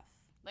stuff.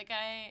 Like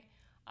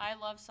I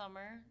love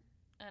summer,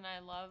 and I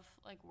love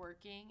like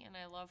working, and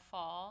I love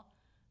fall,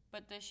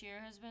 but this year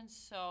has been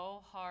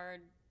so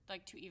hard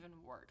like to even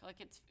work. Like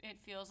it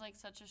feels like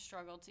such a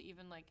struggle to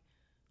even like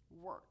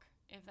work,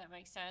 if that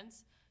makes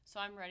sense. So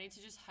I'm ready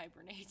to just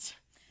hibernate.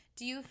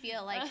 Do you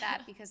feel like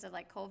that because of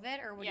like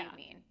COVID, or what do you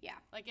mean? Yeah.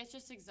 Like it's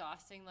just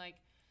exhausting. Like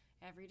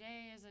every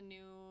day is a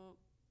new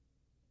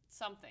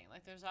something.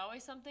 Like there's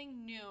always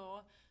something new.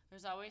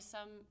 There's always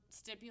some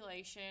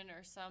stipulation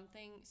or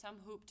something, some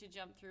hoop to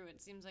jump through. It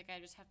seems like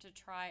I just have to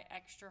try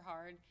extra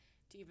hard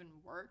to even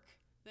work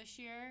this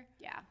year.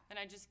 Yeah. And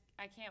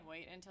I can't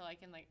wait until I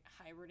can like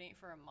hibernate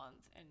for a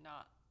month and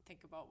not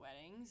think about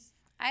weddings.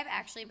 I've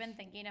actually been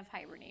thinking of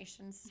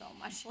hibernation so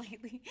much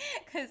lately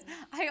because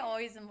I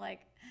always am like,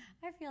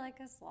 I feel like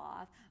a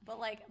sloth. But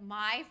like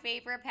my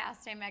favorite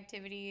pastime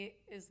activity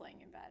is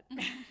laying in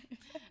bed.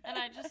 And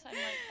I'm like,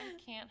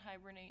 I can't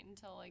hibernate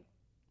until like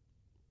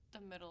the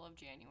middle of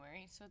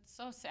January. So it's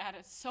so sad.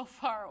 It's so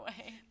far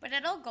away. But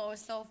it'll go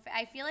so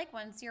I feel like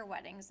once your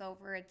wedding's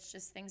over, it's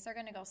just things are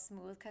going to go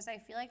smooth because I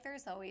feel like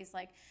there's always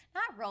like,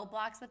 not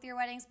roadblocks with your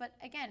weddings, but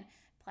again,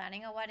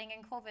 planning a wedding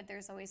in COVID,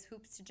 there's always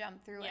hoops to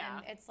jump through. Yeah.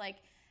 And it's like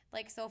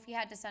Sophie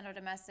had to send out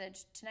a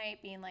message tonight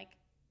being like,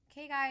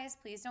 okay guys,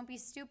 please don't be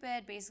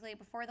stupid basically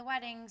before the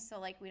wedding so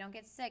like we don't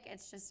get sick.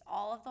 It's just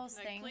all of those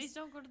things. Please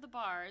don't go to the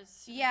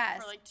bars yes.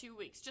 for like 2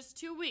 weeks. Just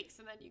 2 weeks,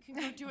 and then you can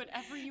go do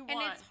whatever you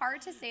want. And it's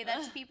hard to say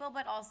that to people,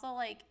 but also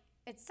like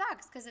it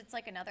sucks because it's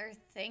like another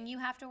thing you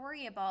have to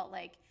worry about.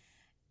 Like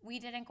we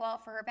didn't go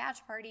out for her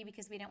batch party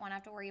because we didn't want to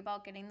have to worry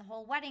about getting the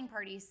whole wedding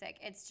party sick.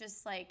 It's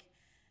just like,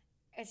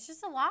 it's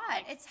just a lot.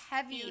 Like it's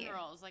heavy.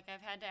 Funerals. Like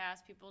I've had to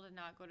ask people to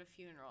not go to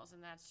funerals,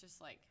 and that's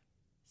just like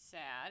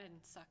sad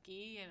and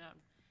sucky. And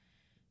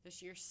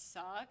this year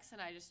sucks, and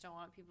I just don't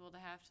want people to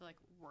have to like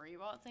worry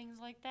about things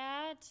like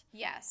that.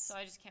 Yes. So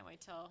I just can't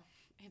wait till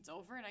it's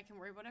over and I can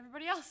worry about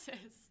everybody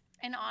else's.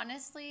 And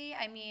honestly,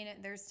 I mean,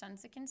 there's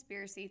tons of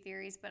conspiracy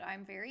theories, but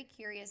I'm very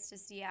curious to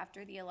see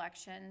after the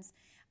elections.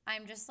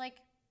 I'm just like,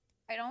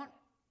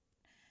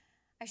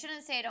 I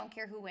shouldn't say I don't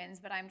care who wins,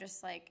 but I'm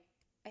just like,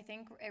 I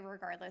think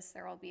regardless,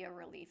 there will be a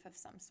relief of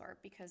some sort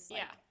because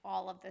like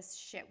all of this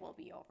shit will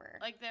be over.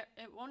 Like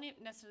it won't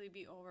necessarily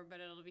be over, but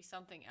it'll be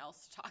something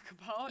else to talk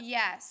about.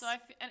 Yes. So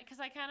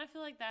because I kind of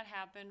feel like that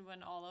happened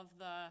when all of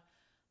the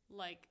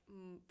like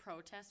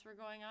protests were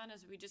going on,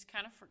 is we just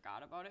kind of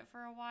forgot about it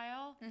for a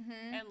while.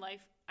 Mm-hmm. And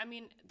life, I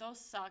mean, those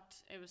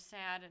sucked. It was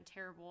sad and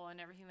terrible, and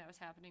everything that was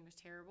happening was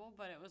terrible.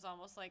 But it was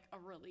almost like a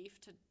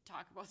relief to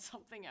talk about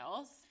something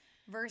else.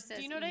 Versus,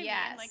 do you know what I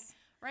mean? Like.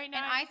 Right now,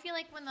 and I feel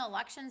like when the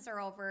elections are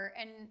over,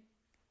 and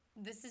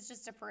this is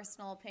just a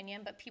personal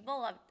opinion, but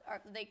people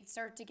they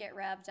start to get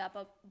revved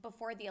up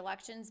before the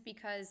elections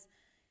because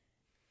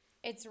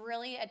it's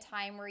really a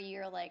time where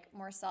you're like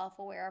more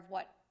self-aware of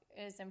what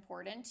is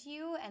important to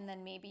you, and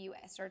then maybe you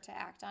start to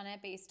act on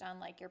it based on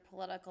like your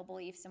political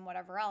beliefs and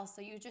whatever else.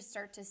 So you just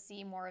start to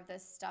see more of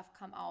this stuff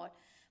come out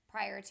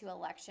prior to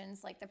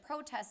elections, like the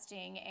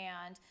protesting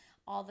and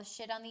all the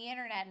shit on the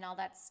internet and all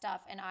that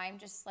stuff. And I'm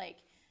just like,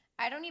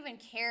 I don't even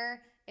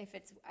care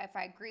if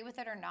I agree with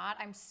it or not.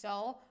 I'm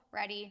so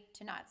ready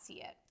to not see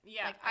it.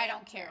 Yeah, like I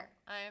don't care.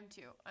 I am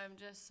too. I'm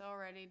just so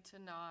ready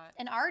to not.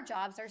 And our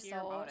jobs are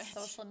so so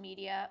social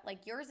media.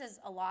 Like yours is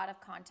a lot of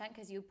content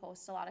because you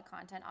post a lot of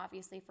content,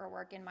 obviously for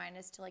work, and mine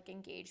is to like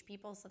engage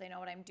people so they know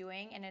what I'm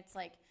doing. And it's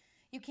like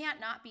you can't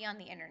not be on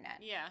the internet.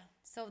 Yeah.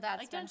 So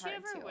that's been don't you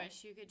hard ever too.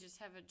 wish you could just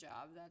have a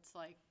job that's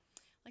like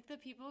the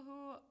people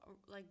who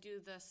like do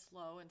the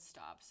slow and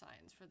stop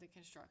signs for the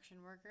construction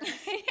workers?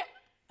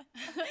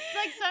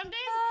 Like some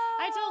days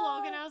I told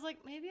Logan, I was like,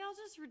 maybe I'll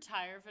just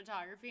retire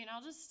photography and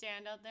I'll just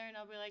stand out there and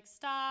I'll be like,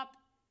 stop.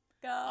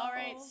 Go. All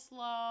right,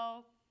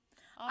 slow.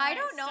 All I right,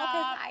 don't know, stop,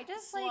 because I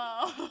just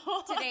slow.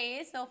 like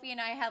today Sophie and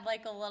I had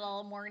like a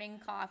little morning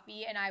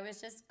coffee and I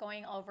was just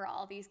going over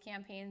all these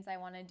campaigns I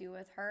want to do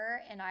with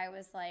her, and I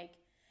was like,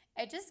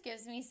 it just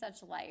gives me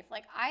such life.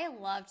 Like, I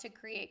love to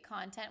create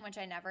content, which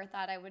I never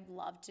thought I would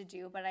love to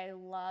do, but I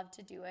love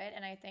to do it.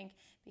 And I think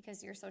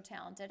because you're so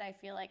talented, I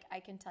feel like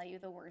I can tell you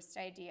the worst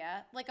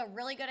idea, like a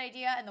really good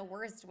idea in the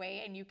worst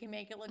way, and you can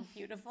make it look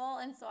beautiful.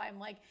 And so I'm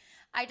like,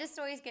 I just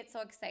always get so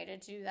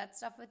excited to do that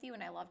stuff with you,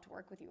 and I love to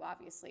work with you,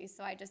 obviously.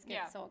 So I just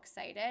get so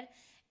excited.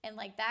 And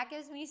like, that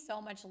gives me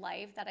so much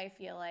life that I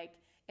feel like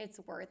it's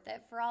worth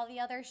it for all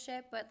the other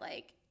shit. But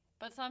like,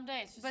 But some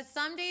days it would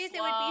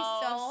be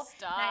so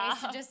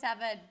nice to just have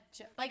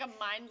like a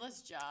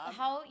mindless job.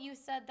 How you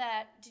said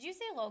that? Did you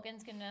say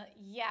Logan's gonna?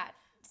 Yeah,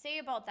 say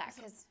about that,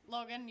 because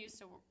Logan used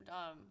to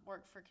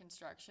work for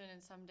construction,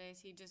 and some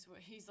days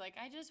he's like,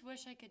 I just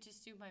wish I could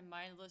just do my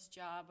mindless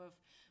job of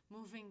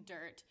moving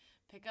dirt,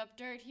 pick up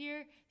dirt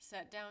here,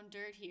 set down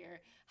dirt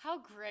here. How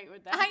great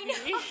would that be? I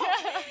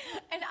know.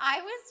 And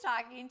I was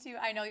talking to,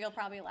 I know you'll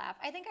probably laugh,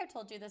 I think I've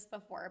told you this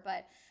before,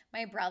 but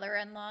my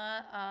brother-in-law,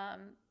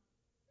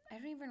 I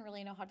don't even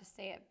really know how to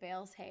say it,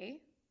 bales hay.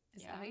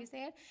 Is that how you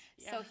say it?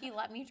 Yeah. So he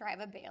let me drive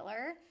a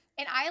baler,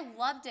 and I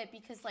loved it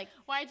because, like,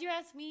 why'd you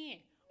ask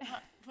me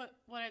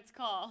what it's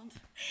called?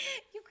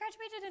 You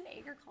graduated in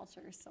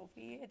agriculture,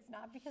 Sophie. It's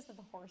not because of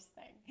the horse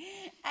thing.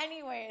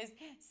 Anyways,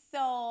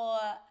 so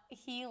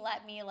he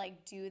let me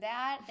like do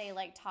that. They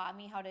like taught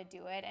me how to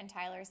do it, and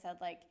Tyler said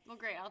like, well,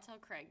 great. I'll tell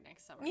Craig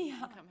next summer. You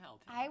can come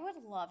help him. I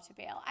would love to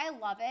bale. I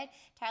love it.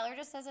 Tyler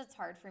just says it's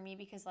hard for me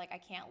because like I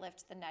can't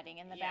lift the netting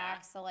in the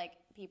back, so like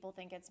people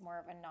think it's more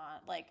of a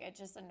not like it's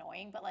just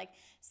annoying. But like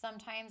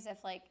sometimes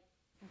if like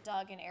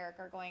Doug and Eric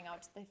are going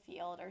out to the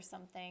field or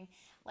something,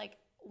 like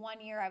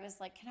one year I was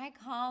like, can I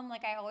come?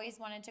 Like, I always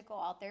wanted to go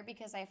out there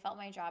because I felt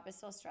my job is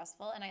so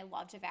stressful, and I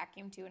love to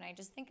vacuum too, and I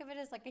just think of it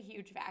as like a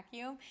huge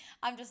vacuum.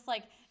 I'm just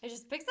like, it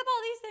just picks up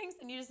all these things,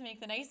 and you just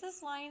make the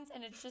nicest lines,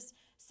 and it's just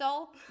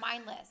so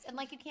mindless. And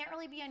like, you can't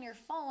really be on your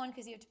phone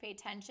because you have to pay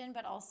attention,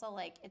 but also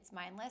like it's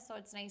mindless, so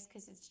it's nice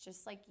because it's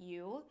just like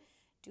you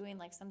doing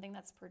like something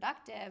that's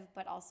productive,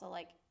 but also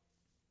like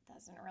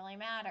doesn't really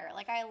matter.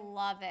 Like, I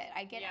love it.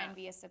 I get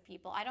envious of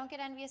people. I don't get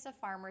envious of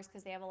farmers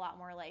because they have a lot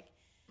more like,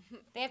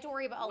 they have to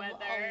worry about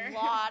a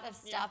lot of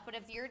stuff. But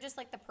if you're just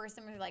like the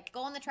person who like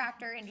go on the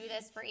tractor and do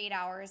this for 8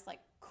 hours, like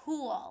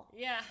cool.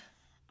 Yeah.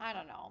 I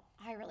don't know.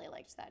 I really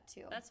liked that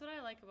too. That's what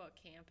I like about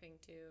camping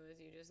too, is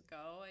you just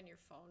go and your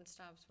phone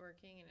stops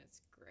working and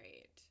it's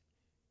great.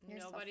 You're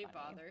Nobody so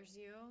bothers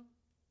you.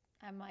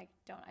 I'm like,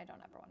 I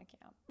don't ever want to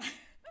camp.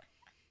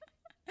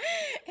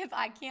 If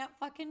I can't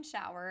fucking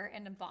shower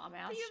in a bomb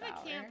ass shower. You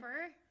have a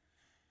camper.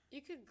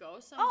 You could go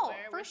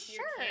somewhere with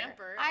your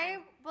camper. I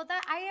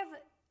have.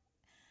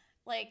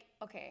 Like,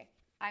 okay,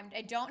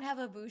 I don't have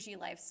a bougie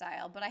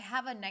lifestyle, but I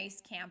have a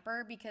nice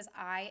camper because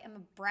I am a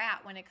brat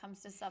when it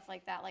comes to stuff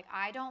like that. Like,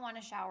 I don't want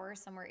to shower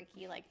somewhere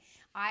icky. Like,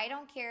 I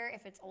don't care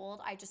if it's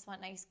old. I just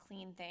want nice,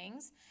 clean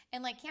things.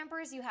 And, like,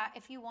 campers,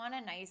 if you want a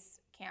nice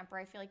camper,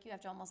 I feel like you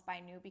have to almost buy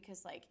new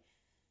because, like,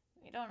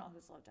 you don't know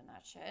who's lived in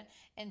that shit.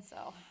 And so,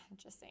 I'm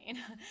just saying,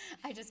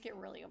 I just get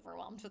really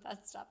overwhelmed with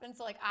that stuff. And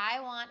so, like, I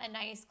want a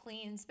nice,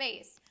 clean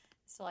space.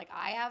 So, like,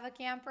 I have a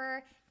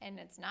camper, and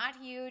it's not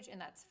huge, and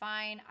that's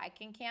fine. I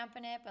can camp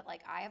in it, but,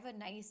 like, I have a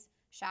nice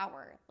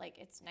shower. Like,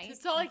 it's nice.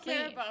 That's all I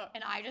care about.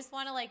 And I just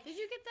want to, like... Did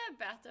you get that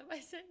bathtub I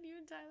sent you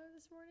and Tyler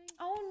this morning?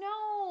 Oh,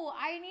 no.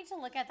 I need to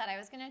look at that. I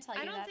was going to tell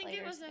you that later today. I don't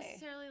think it was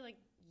necessarily, like,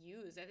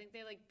 used. I think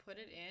they, like, put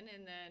it in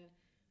and then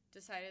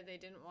decided they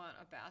didn't want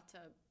a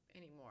bathtub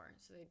anymore,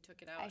 so they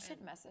took it out. I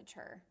should message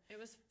her. It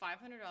was $500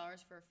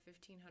 for a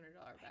 $1,500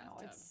 bathtub. I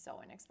know, it's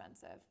so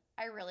inexpensive.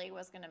 I really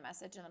was going to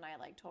message, and then I,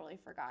 like, totally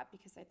forgot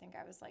because I think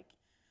I was, like,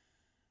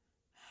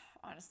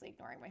 honestly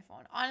ignoring my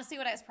phone. Honestly,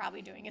 what I was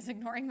probably doing is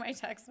ignoring my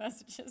text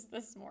messages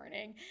this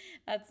morning.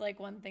 That's, like,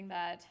 one thing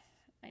that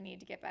I need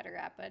to get better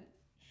at. But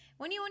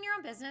when you own your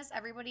own business,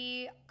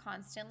 everybody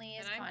constantly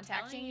is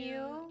contacting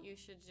you. You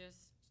should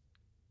just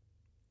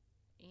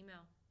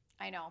email.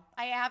 I know.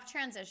 I have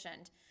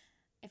transitioned.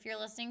 If you're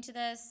listening to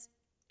this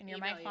and you're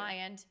my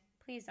client,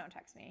 please don't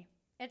text me.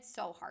 It's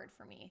so hard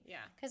for me. Yeah.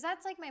 Because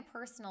that's like my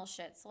personal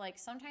shit. So like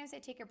sometimes I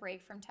take a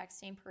break from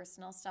texting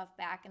personal stuff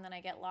back, and then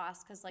I get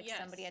lost because like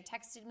somebody had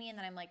texted me, and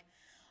then I'm like,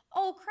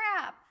 oh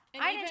crap.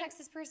 And I didn't text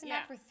this person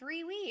back for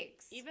 3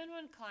 weeks. Even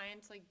when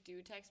clients like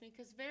do text me,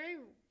 because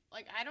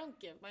I don't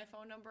give my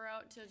phone number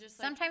out to just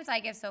like. Sometimes I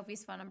give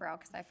Sophie's phone number out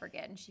because I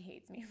forget and she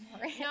hates me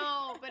for it.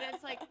 No, but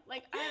it's like I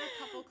have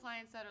a couple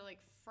clients that are like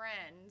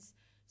friends.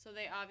 So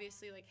they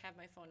obviously, like, have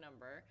my phone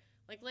number.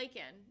 Like,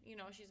 Laken,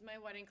 she's my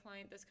wedding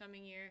client this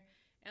coming year.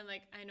 And,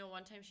 like, I know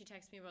one time she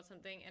texted me about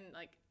something, and,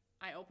 like,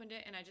 I opened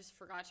it, and I just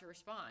forgot to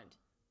respond.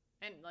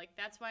 And, like,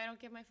 that's why I don't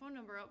give my phone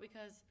number out,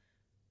 because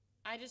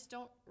I just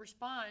don't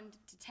respond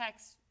to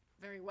texts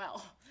very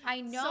well.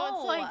 I know. So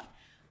it's like,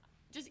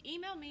 just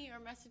email me or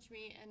message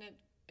me, and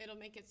it'll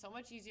make it so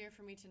much easier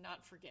for me to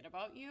not forget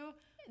about you.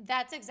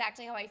 That's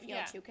exactly how I feel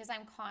too, because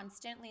I'm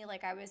constantly,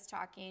 like, I was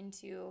talking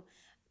to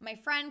my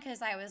friend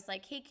because I was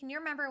like, hey, can you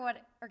remember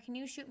can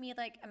you shoot me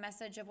like a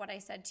message of what I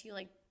said to you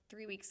like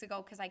 3 weeks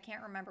ago, because I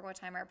can't remember what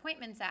time our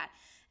appointment's at.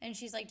 And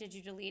she's like, did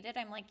you delete it?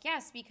 I'm like,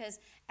 yes, because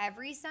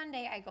every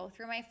Sunday I go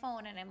through my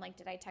phone and I'm like,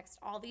 did I text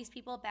all these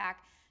people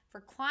back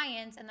for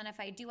clients? And then if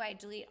I do, I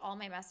delete all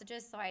my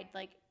messages so I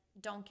like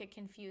don't get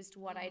confused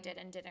what I did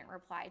and didn't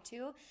reply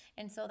to.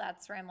 And so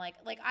that's where I'm like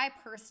I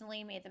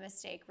personally made the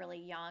mistake really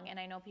young, and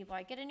I know people are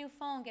like, get a new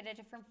phone, get a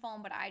different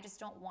phone, but I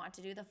just don't want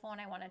to do the phone.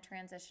 I want to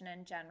transition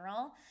in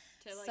general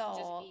to like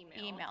so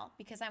just email,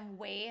 because I'm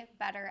way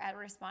better at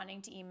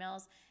responding to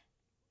emails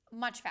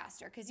much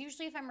faster, because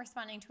usually if I'm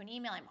responding to an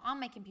email, I'm on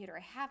my computer,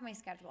 I have my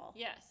schedule.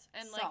 Yes.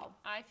 And like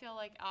I feel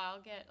like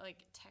I'll get like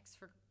texts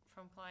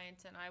from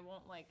clients and I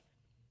won't like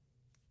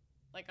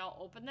I'll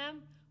open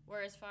them.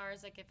 Whereas far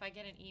as like if I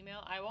get an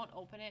email, I won't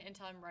open it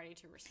until I'm ready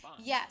to respond.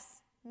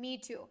 Yes, me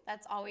too.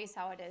 That's always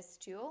how it is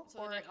too.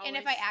 So and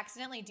if I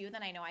accidentally do,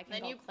 then I know I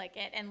can go click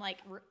it and like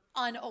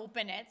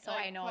unopen it, so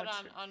like, I know put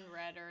on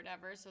unread or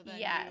whatever, so then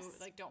you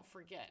like don't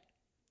forget.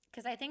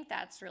 Because I think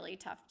that's really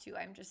tough too.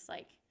 I'm just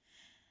like,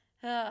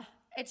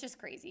 it's just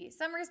crazy.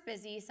 Summer's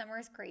busy,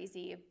 summer's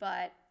crazy,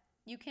 but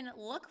you can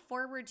look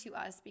forward to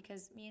us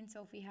because me and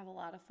Sophie have a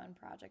lot of fun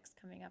projects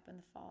coming up in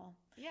the fall.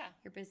 Yeah.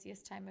 Your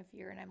busiest time of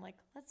year. And I'm like,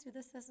 let's do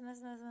this, and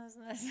this, and this,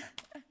 and this.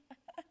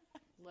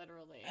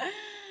 Literally.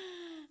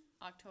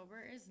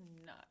 October is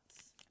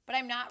nuts. But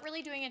I'm not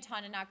really doing a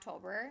ton in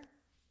October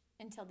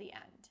until the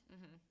end.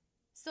 Mm-hmm.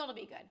 So it'll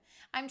be good.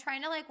 I'm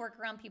trying to like work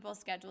around people's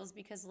schedules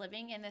because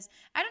living in this,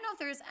 I don't know if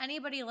there's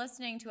anybody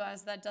listening to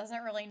us that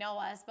doesn't really know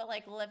us, but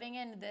like living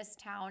in this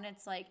town,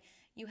 it's like,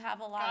 you have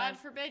a lot God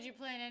forbid you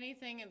plan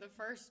anything in the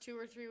first 2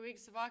 or 3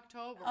 weeks of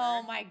October.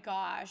 Oh my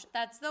gosh.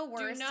 That's the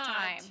worst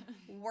time.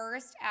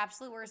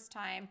 Absolute worst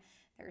time.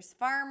 There's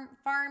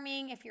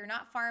farming. If you're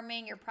not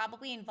farming, you're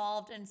probably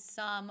involved in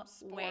some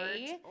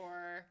way.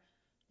 Or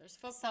there's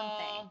football.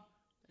 Something.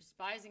 There's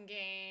bison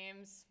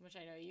games, which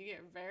I know you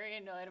get very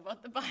annoyed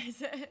about the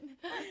bison.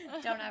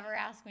 Don't ever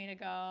ask me to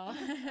go.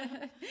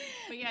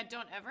 But yeah,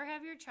 don't ever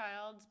have your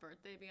child's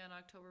birthday be on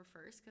October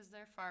 1st because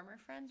their farmer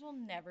friends will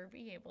never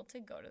be able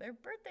to go to their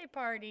birthday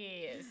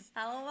parties.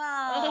 LOL.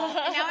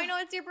 And now I know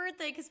it's your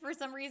birthday because for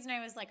some reason I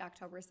was like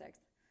October 6th.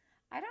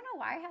 I don't know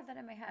why I had that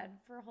in my head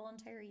for a whole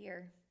entire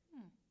year.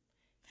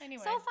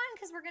 Anyway. So fun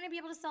because we're going to be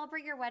able to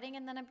celebrate your wedding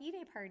and then a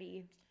B-Day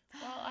party.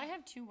 Well, I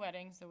have 2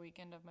 weddings the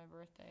weekend of my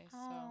birthday. So.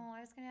 Oh,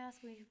 I was going to ask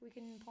if we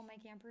can pull my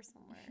camper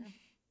somewhere.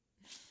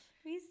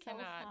 Be so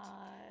fun.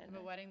 I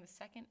have a wedding the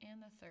 2nd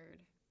and the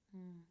 3rd.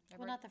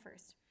 Well, not the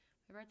 1st.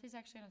 My birthday's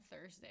actually on a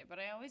Thursday, but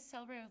I always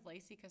celebrate with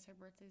Lacey because her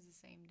birthday's the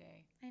same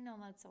day. I know,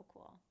 that's so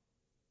cool.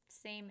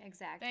 Same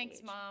exact Thanks,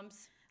 age.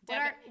 moms.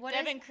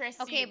 Deb and Chris.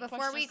 Okay,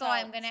 before we go,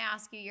 I'm going to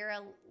ask you. You're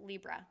a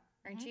Libra,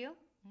 aren't you?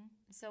 Mm-hmm.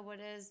 So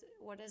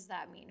what does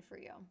that mean for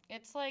you?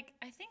 It's like,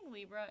 I think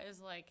Libra is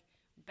like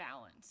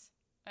balance.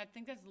 I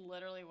think that's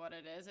literally what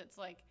it is. It's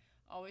like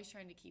always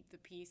trying to keep the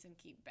peace and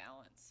keep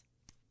balance.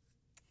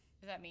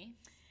 Is that me?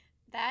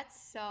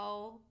 That's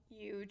so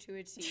you to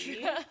a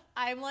T.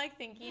 I'm like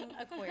thinking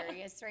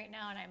Aquarius right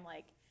now, and I'm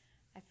like,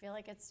 I feel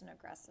like it's an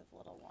aggressive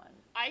little one.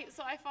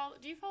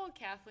 Do you follow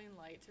Kathleen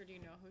Lights, or do you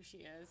know who she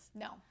is?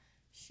 No.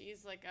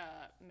 She's like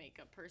a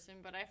makeup person,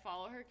 but I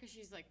follow her because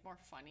she's like more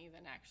funny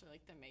than actually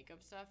like the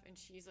makeup stuff, and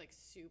she's like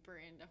super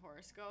into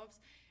horoscopes,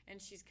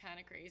 and she's kind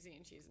of crazy,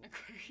 and she's an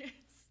Aquarius.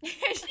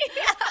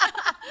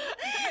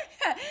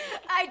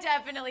 I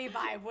definitely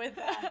vibe with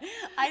that.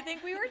 I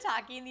think we were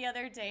talking the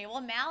other day. Well,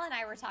 Mal and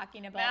I were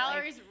talking about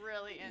Mallory's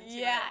really into it.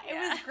 Yeah, it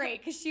was great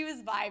because she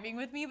was vibing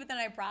with me, but then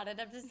I brought it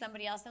up to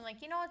somebody else. I'm like,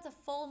 it's a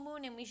full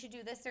moon, and we should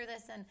do this or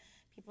this, and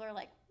people are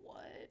like,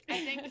 what? I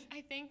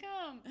think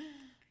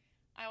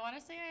I want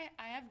to say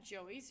I have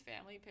Joey's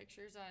family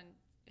pictures on,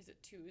 is it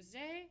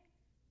Tuesday?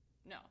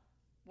 No,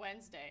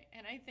 Wednesday.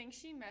 And I think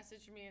she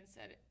messaged me and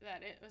said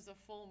that it was a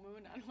full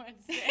moon on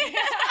Wednesday.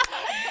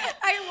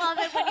 I love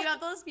it when you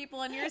have those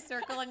people in your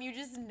circle and you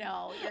just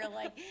know. You're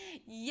like,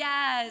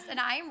 yes.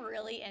 And I'm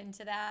really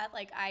into that.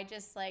 Like,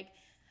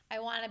 I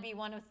want to be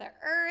one with the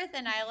earth,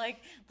 and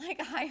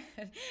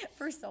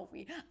for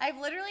Sophie, I've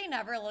literally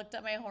never looked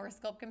at my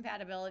horoscope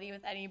compatibility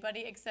with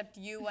anybody except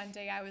you. One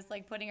day I was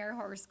like putting our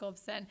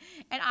horoscopes in,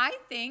 and I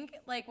think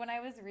like when I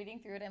was reading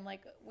through it, I'm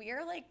like, we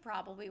are like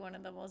probably one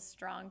of the most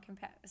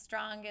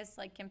strongest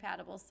like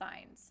compatible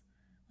signs.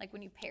 Like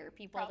when you pair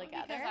people probably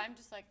together. Because I'm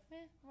just like,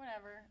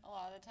 whatever, a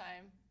lot of the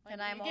time. Like,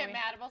 and you get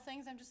mad about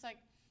things, I'm just like,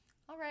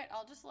 all right,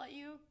 I'll just let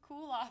you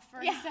cool off for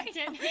a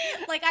second.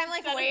 Like I'm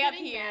like way up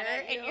here,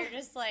 and you're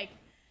just like,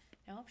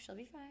 nope, she'll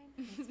be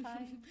fine. It's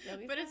fine.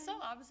 But it's so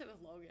opposite with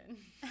Logan.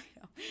 I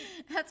know.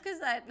 That's because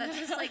that's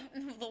just like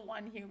the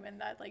one human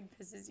that like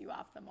pisses you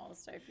off the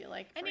most. I feel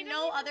like for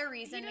no other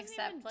reason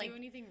except like do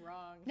anything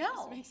wrong. No, it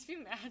just makes me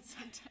mad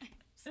sometimes.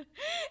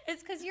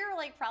 It's because you're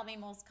like probably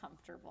most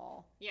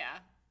comfortable. Yeah.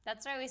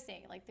 That's what I was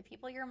saying. Like the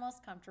people you're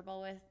most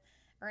comfortable with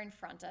or in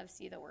front of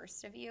see the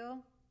worst of you.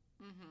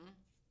 Mm-hmm.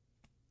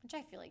 Which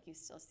I feel like you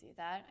still see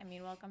that. I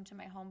mean, welcome to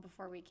my home.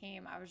 Before we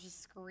came, I was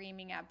just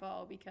screaming at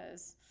Bo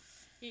because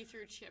he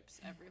threw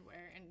chips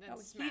everywhere and then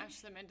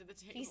smashed them into the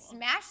table. He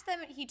smashed them.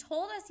 He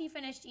told us he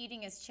finished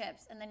eating his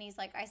chips, and then he's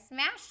like, I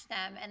smashed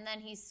them, and then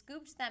he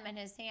scooped them in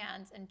his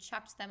hands and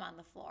chucked them on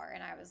the floor.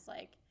 And I was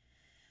like,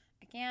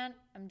 I can't.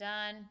 I'm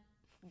done.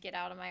 Get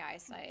out of my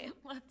eyesight.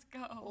 Let's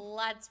go.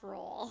 Let's roll.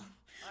 All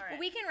right. But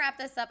we can wrap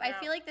this up. I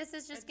feel like this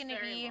is just going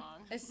to be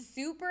a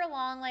super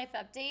long life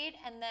update,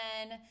 and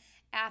then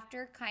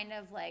after kind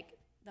of like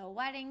the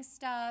wedding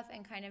stuff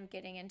and kind of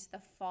getting into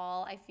the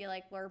fall, I feel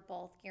like we're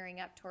both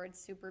gearing up towards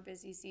super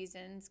busy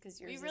seasons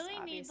because yours we really is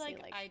obviously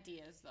need like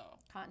ideas though,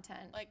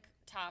 content, like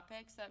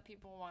topics that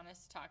people want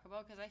us to talk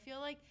about, because I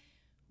feel like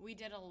we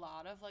did a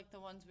lot of like the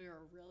ones we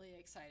were really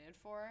excited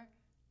for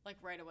like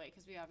right away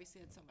because we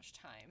obviously had so much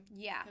time.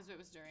 Yeah. Because it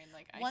was during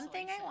like isolation. One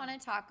thing I want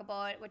to talk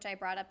about, which I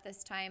brought up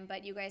this time,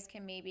 but you guys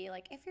can maybe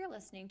like if you're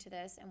listening to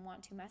this and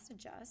want to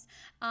message us,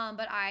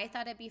 but I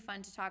thought it'd be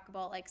fun to talk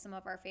about like some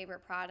of our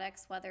favorite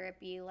products, whether it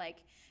be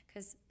like,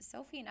 because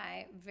Sophie and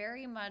I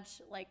very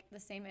much like the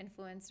same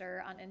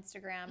influencer on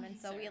Instagram, and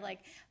so we like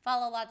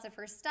follow lots of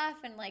her stuff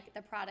and like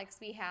the products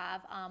we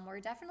have. We're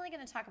definitely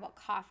going to talk about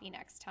coffee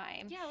next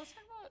time. Yeah, let's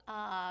talk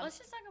about. Let's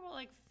just talk about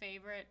like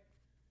favorite.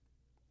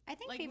 I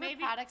think like favorite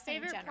products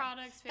in general.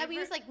 That we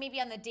use like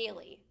maybe on the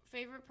daily.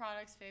 Favorite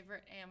products,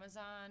 favorite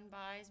Amazon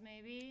buys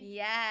maybe.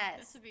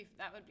 Yes.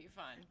 That would be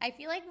fun. I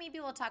feel like maybe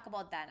we'll talk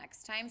about that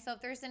next time. So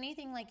if there's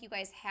anything like you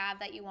guys have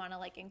that you want to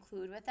like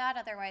include with that,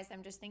 otherwise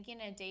I'm just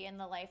thinking a day in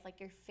the life, like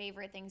your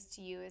favorite things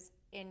to use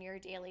in your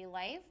daily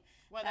life.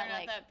 Whether or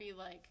not that be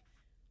like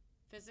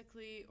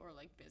physically or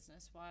like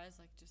business wise,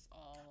 like just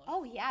all of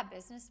oh yeah,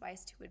 business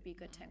wise too would be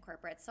good to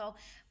incorporate. So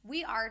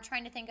we are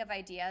trying to think of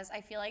ideas.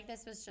 I feel like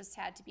this was just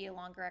had to be a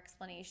longer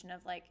explanation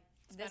of like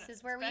this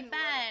is where we've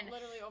been.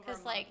 Literally over a month.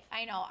 Because like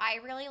I know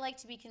I really like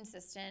to be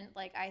consistent.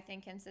 Like I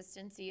think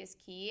consistency is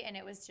key, and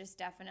it was just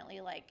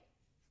definitely like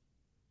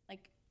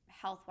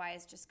health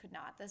wise just could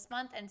not this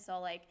month. And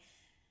so like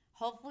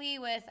hopefully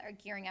with our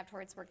gearing up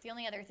towards work, the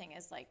only other thing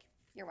is like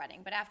your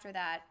wedding. But after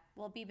that,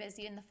 we'll be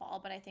busy in the fall,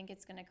 but I think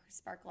it's going to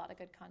spark a lot of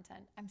good content.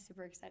 I'm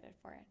super excited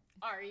for it.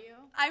 Are you?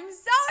 I'm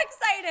so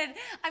excited.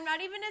 I'm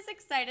not even as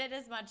excited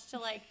as much to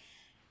like,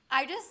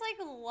 I just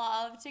like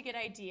love to get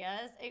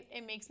ideas.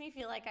 It makes me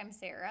feel like I'm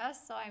Sarah,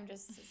 so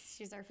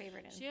she's our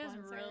favorite influencer. She has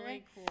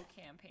really cool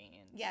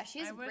campaigns. Yeah, she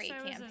has great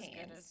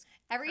campaigns.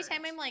 Every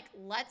time I'm like,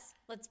 let's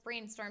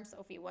brainstorm,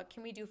 Sophie. What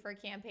can we do for a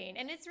campaign?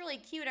 And it's really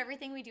cute.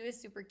 Everything we do is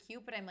super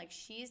cute, but I'm like,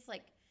 she's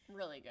like,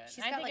 really good.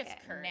 She's I got think like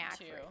it's Kurt knack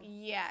too.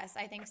 Yes,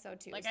 I think so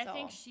too. Like I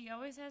think she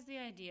always has the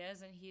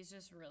ideas, and he's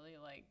just really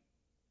like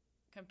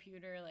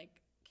computer like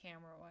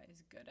camera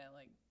wise good at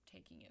like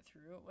taking it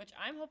through. Which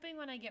I'm hoping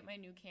when I get my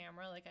new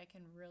camera, like I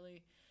can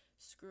really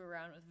screw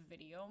around with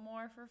video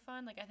more for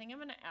fun. Like I think I'm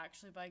gonna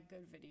actually buy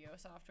good video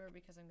software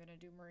because I'm gonna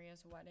do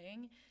Maria's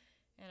wedding.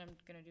 And I'm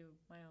going to do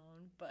my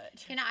own, but...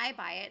 Can I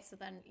buy it so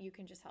then you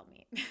can just help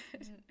me?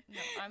 No,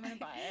 I'm going to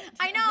buy it.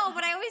 I know,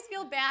 but I always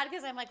feel bad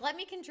because I'm like, let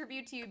me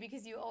contribute to you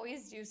because you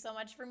always do so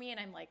much for me. And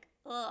I'm like,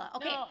 ugh.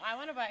 Okay. No, I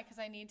want to buy it because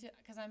I need to,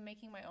 because I'm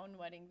making my own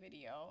wedding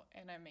video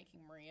and I'm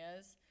making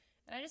Maria's.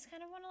 And I just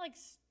kind of want to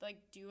like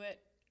do it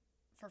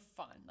for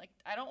fun. Like,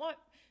 I don't want...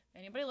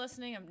 Anybody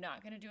listening, I'm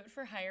not going to do it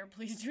for hire.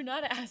 Please do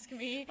not ask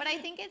me. But I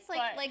think it's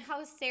like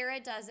how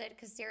Sarah does it,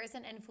 because Sarah's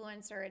an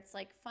influencer. It's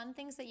like fun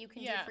things that you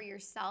can do for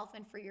yourself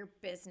and for your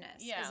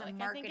business as a marketing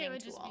tool. I think it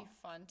would just be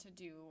fun to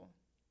do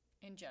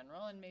in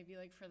general, and maybe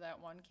like for that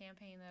one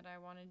campaign that I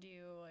want to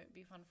do, it'd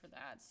be fun for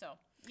that. So,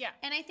 yeah.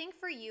 And I think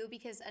for you,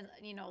 because,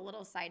 a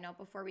little side note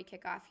before we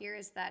kick off here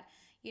is that,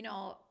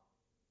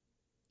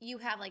 you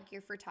have like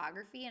your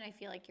photography, and I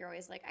feel like you're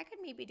always like, I could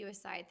maybe do a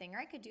side thing, or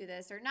I could do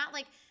this, or not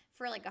like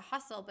for like a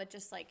hustle, but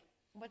just like,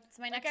 what's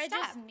my next step?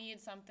 I just need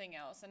something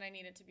else, and I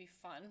need it to be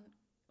fun.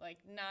 Like,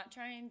 not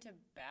trying to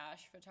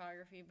bash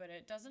photography, but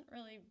it's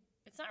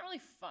not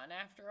really fun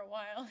after a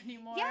while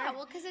anymore. Yeah,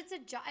 well, because it's a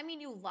job. I mean,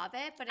 you love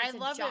it, but it's a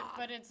job. I love it,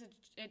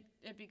 but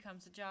it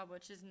becomes a job,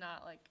 which is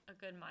not like a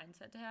good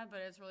mindset to have, but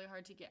it's really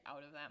hard to get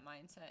out of that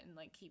mindset and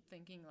like keep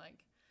thinking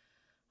like,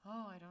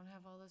 oh, I don't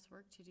have all this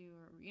work to do,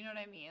 or you know what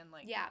I mean?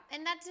 Like, yeah,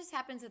 and that just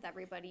happens with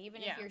everybody.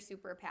 Even if you're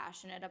super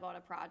passionate about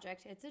a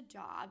project, it's a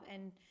job,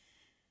 and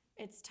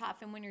it's tough.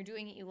 And when you're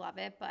doing it, you love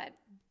it, but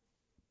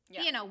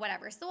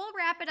whatever. So we'll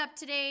wrap it up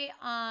today.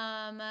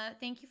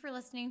 Thank you for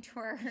listening to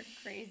our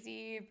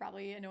crazy,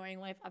 probably annoying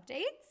life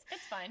updates.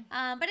 It's fine.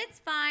 But it's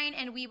fine,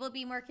 and we will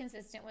be more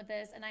consistent with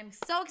this. And I'm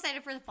so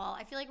excited for the fall.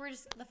 I feel like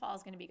the fall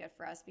is going to be good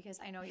for us because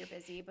I know you're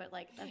busy, but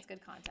like that's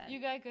good content. You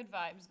got good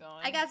vibes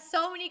going. I got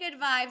so many good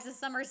vibes. The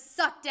summer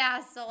sucked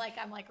ass, so like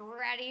I'm like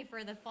ready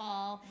for the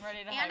fall.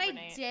 Ready to hibernate. And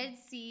I did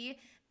see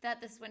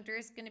that this winter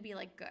is going to be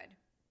like good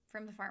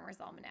from the Farmer's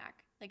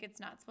Almanac. Like, it's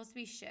not supposed to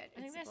be shit. I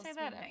think It's they supposed say to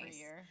be that every nice.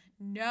 year.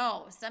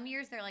 No. Some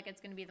years they're like,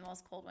 it's going to be the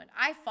most cold one.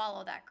 I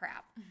follow that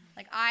crap.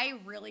 Like, I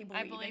really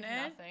believe in it.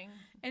 Nothing.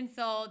 And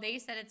so they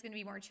said it's going to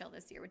be more chill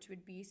this year, which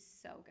would be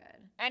so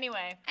good.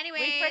 Anyway,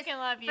 Anyways, we freaking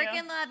love you.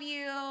 Freaking love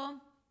you.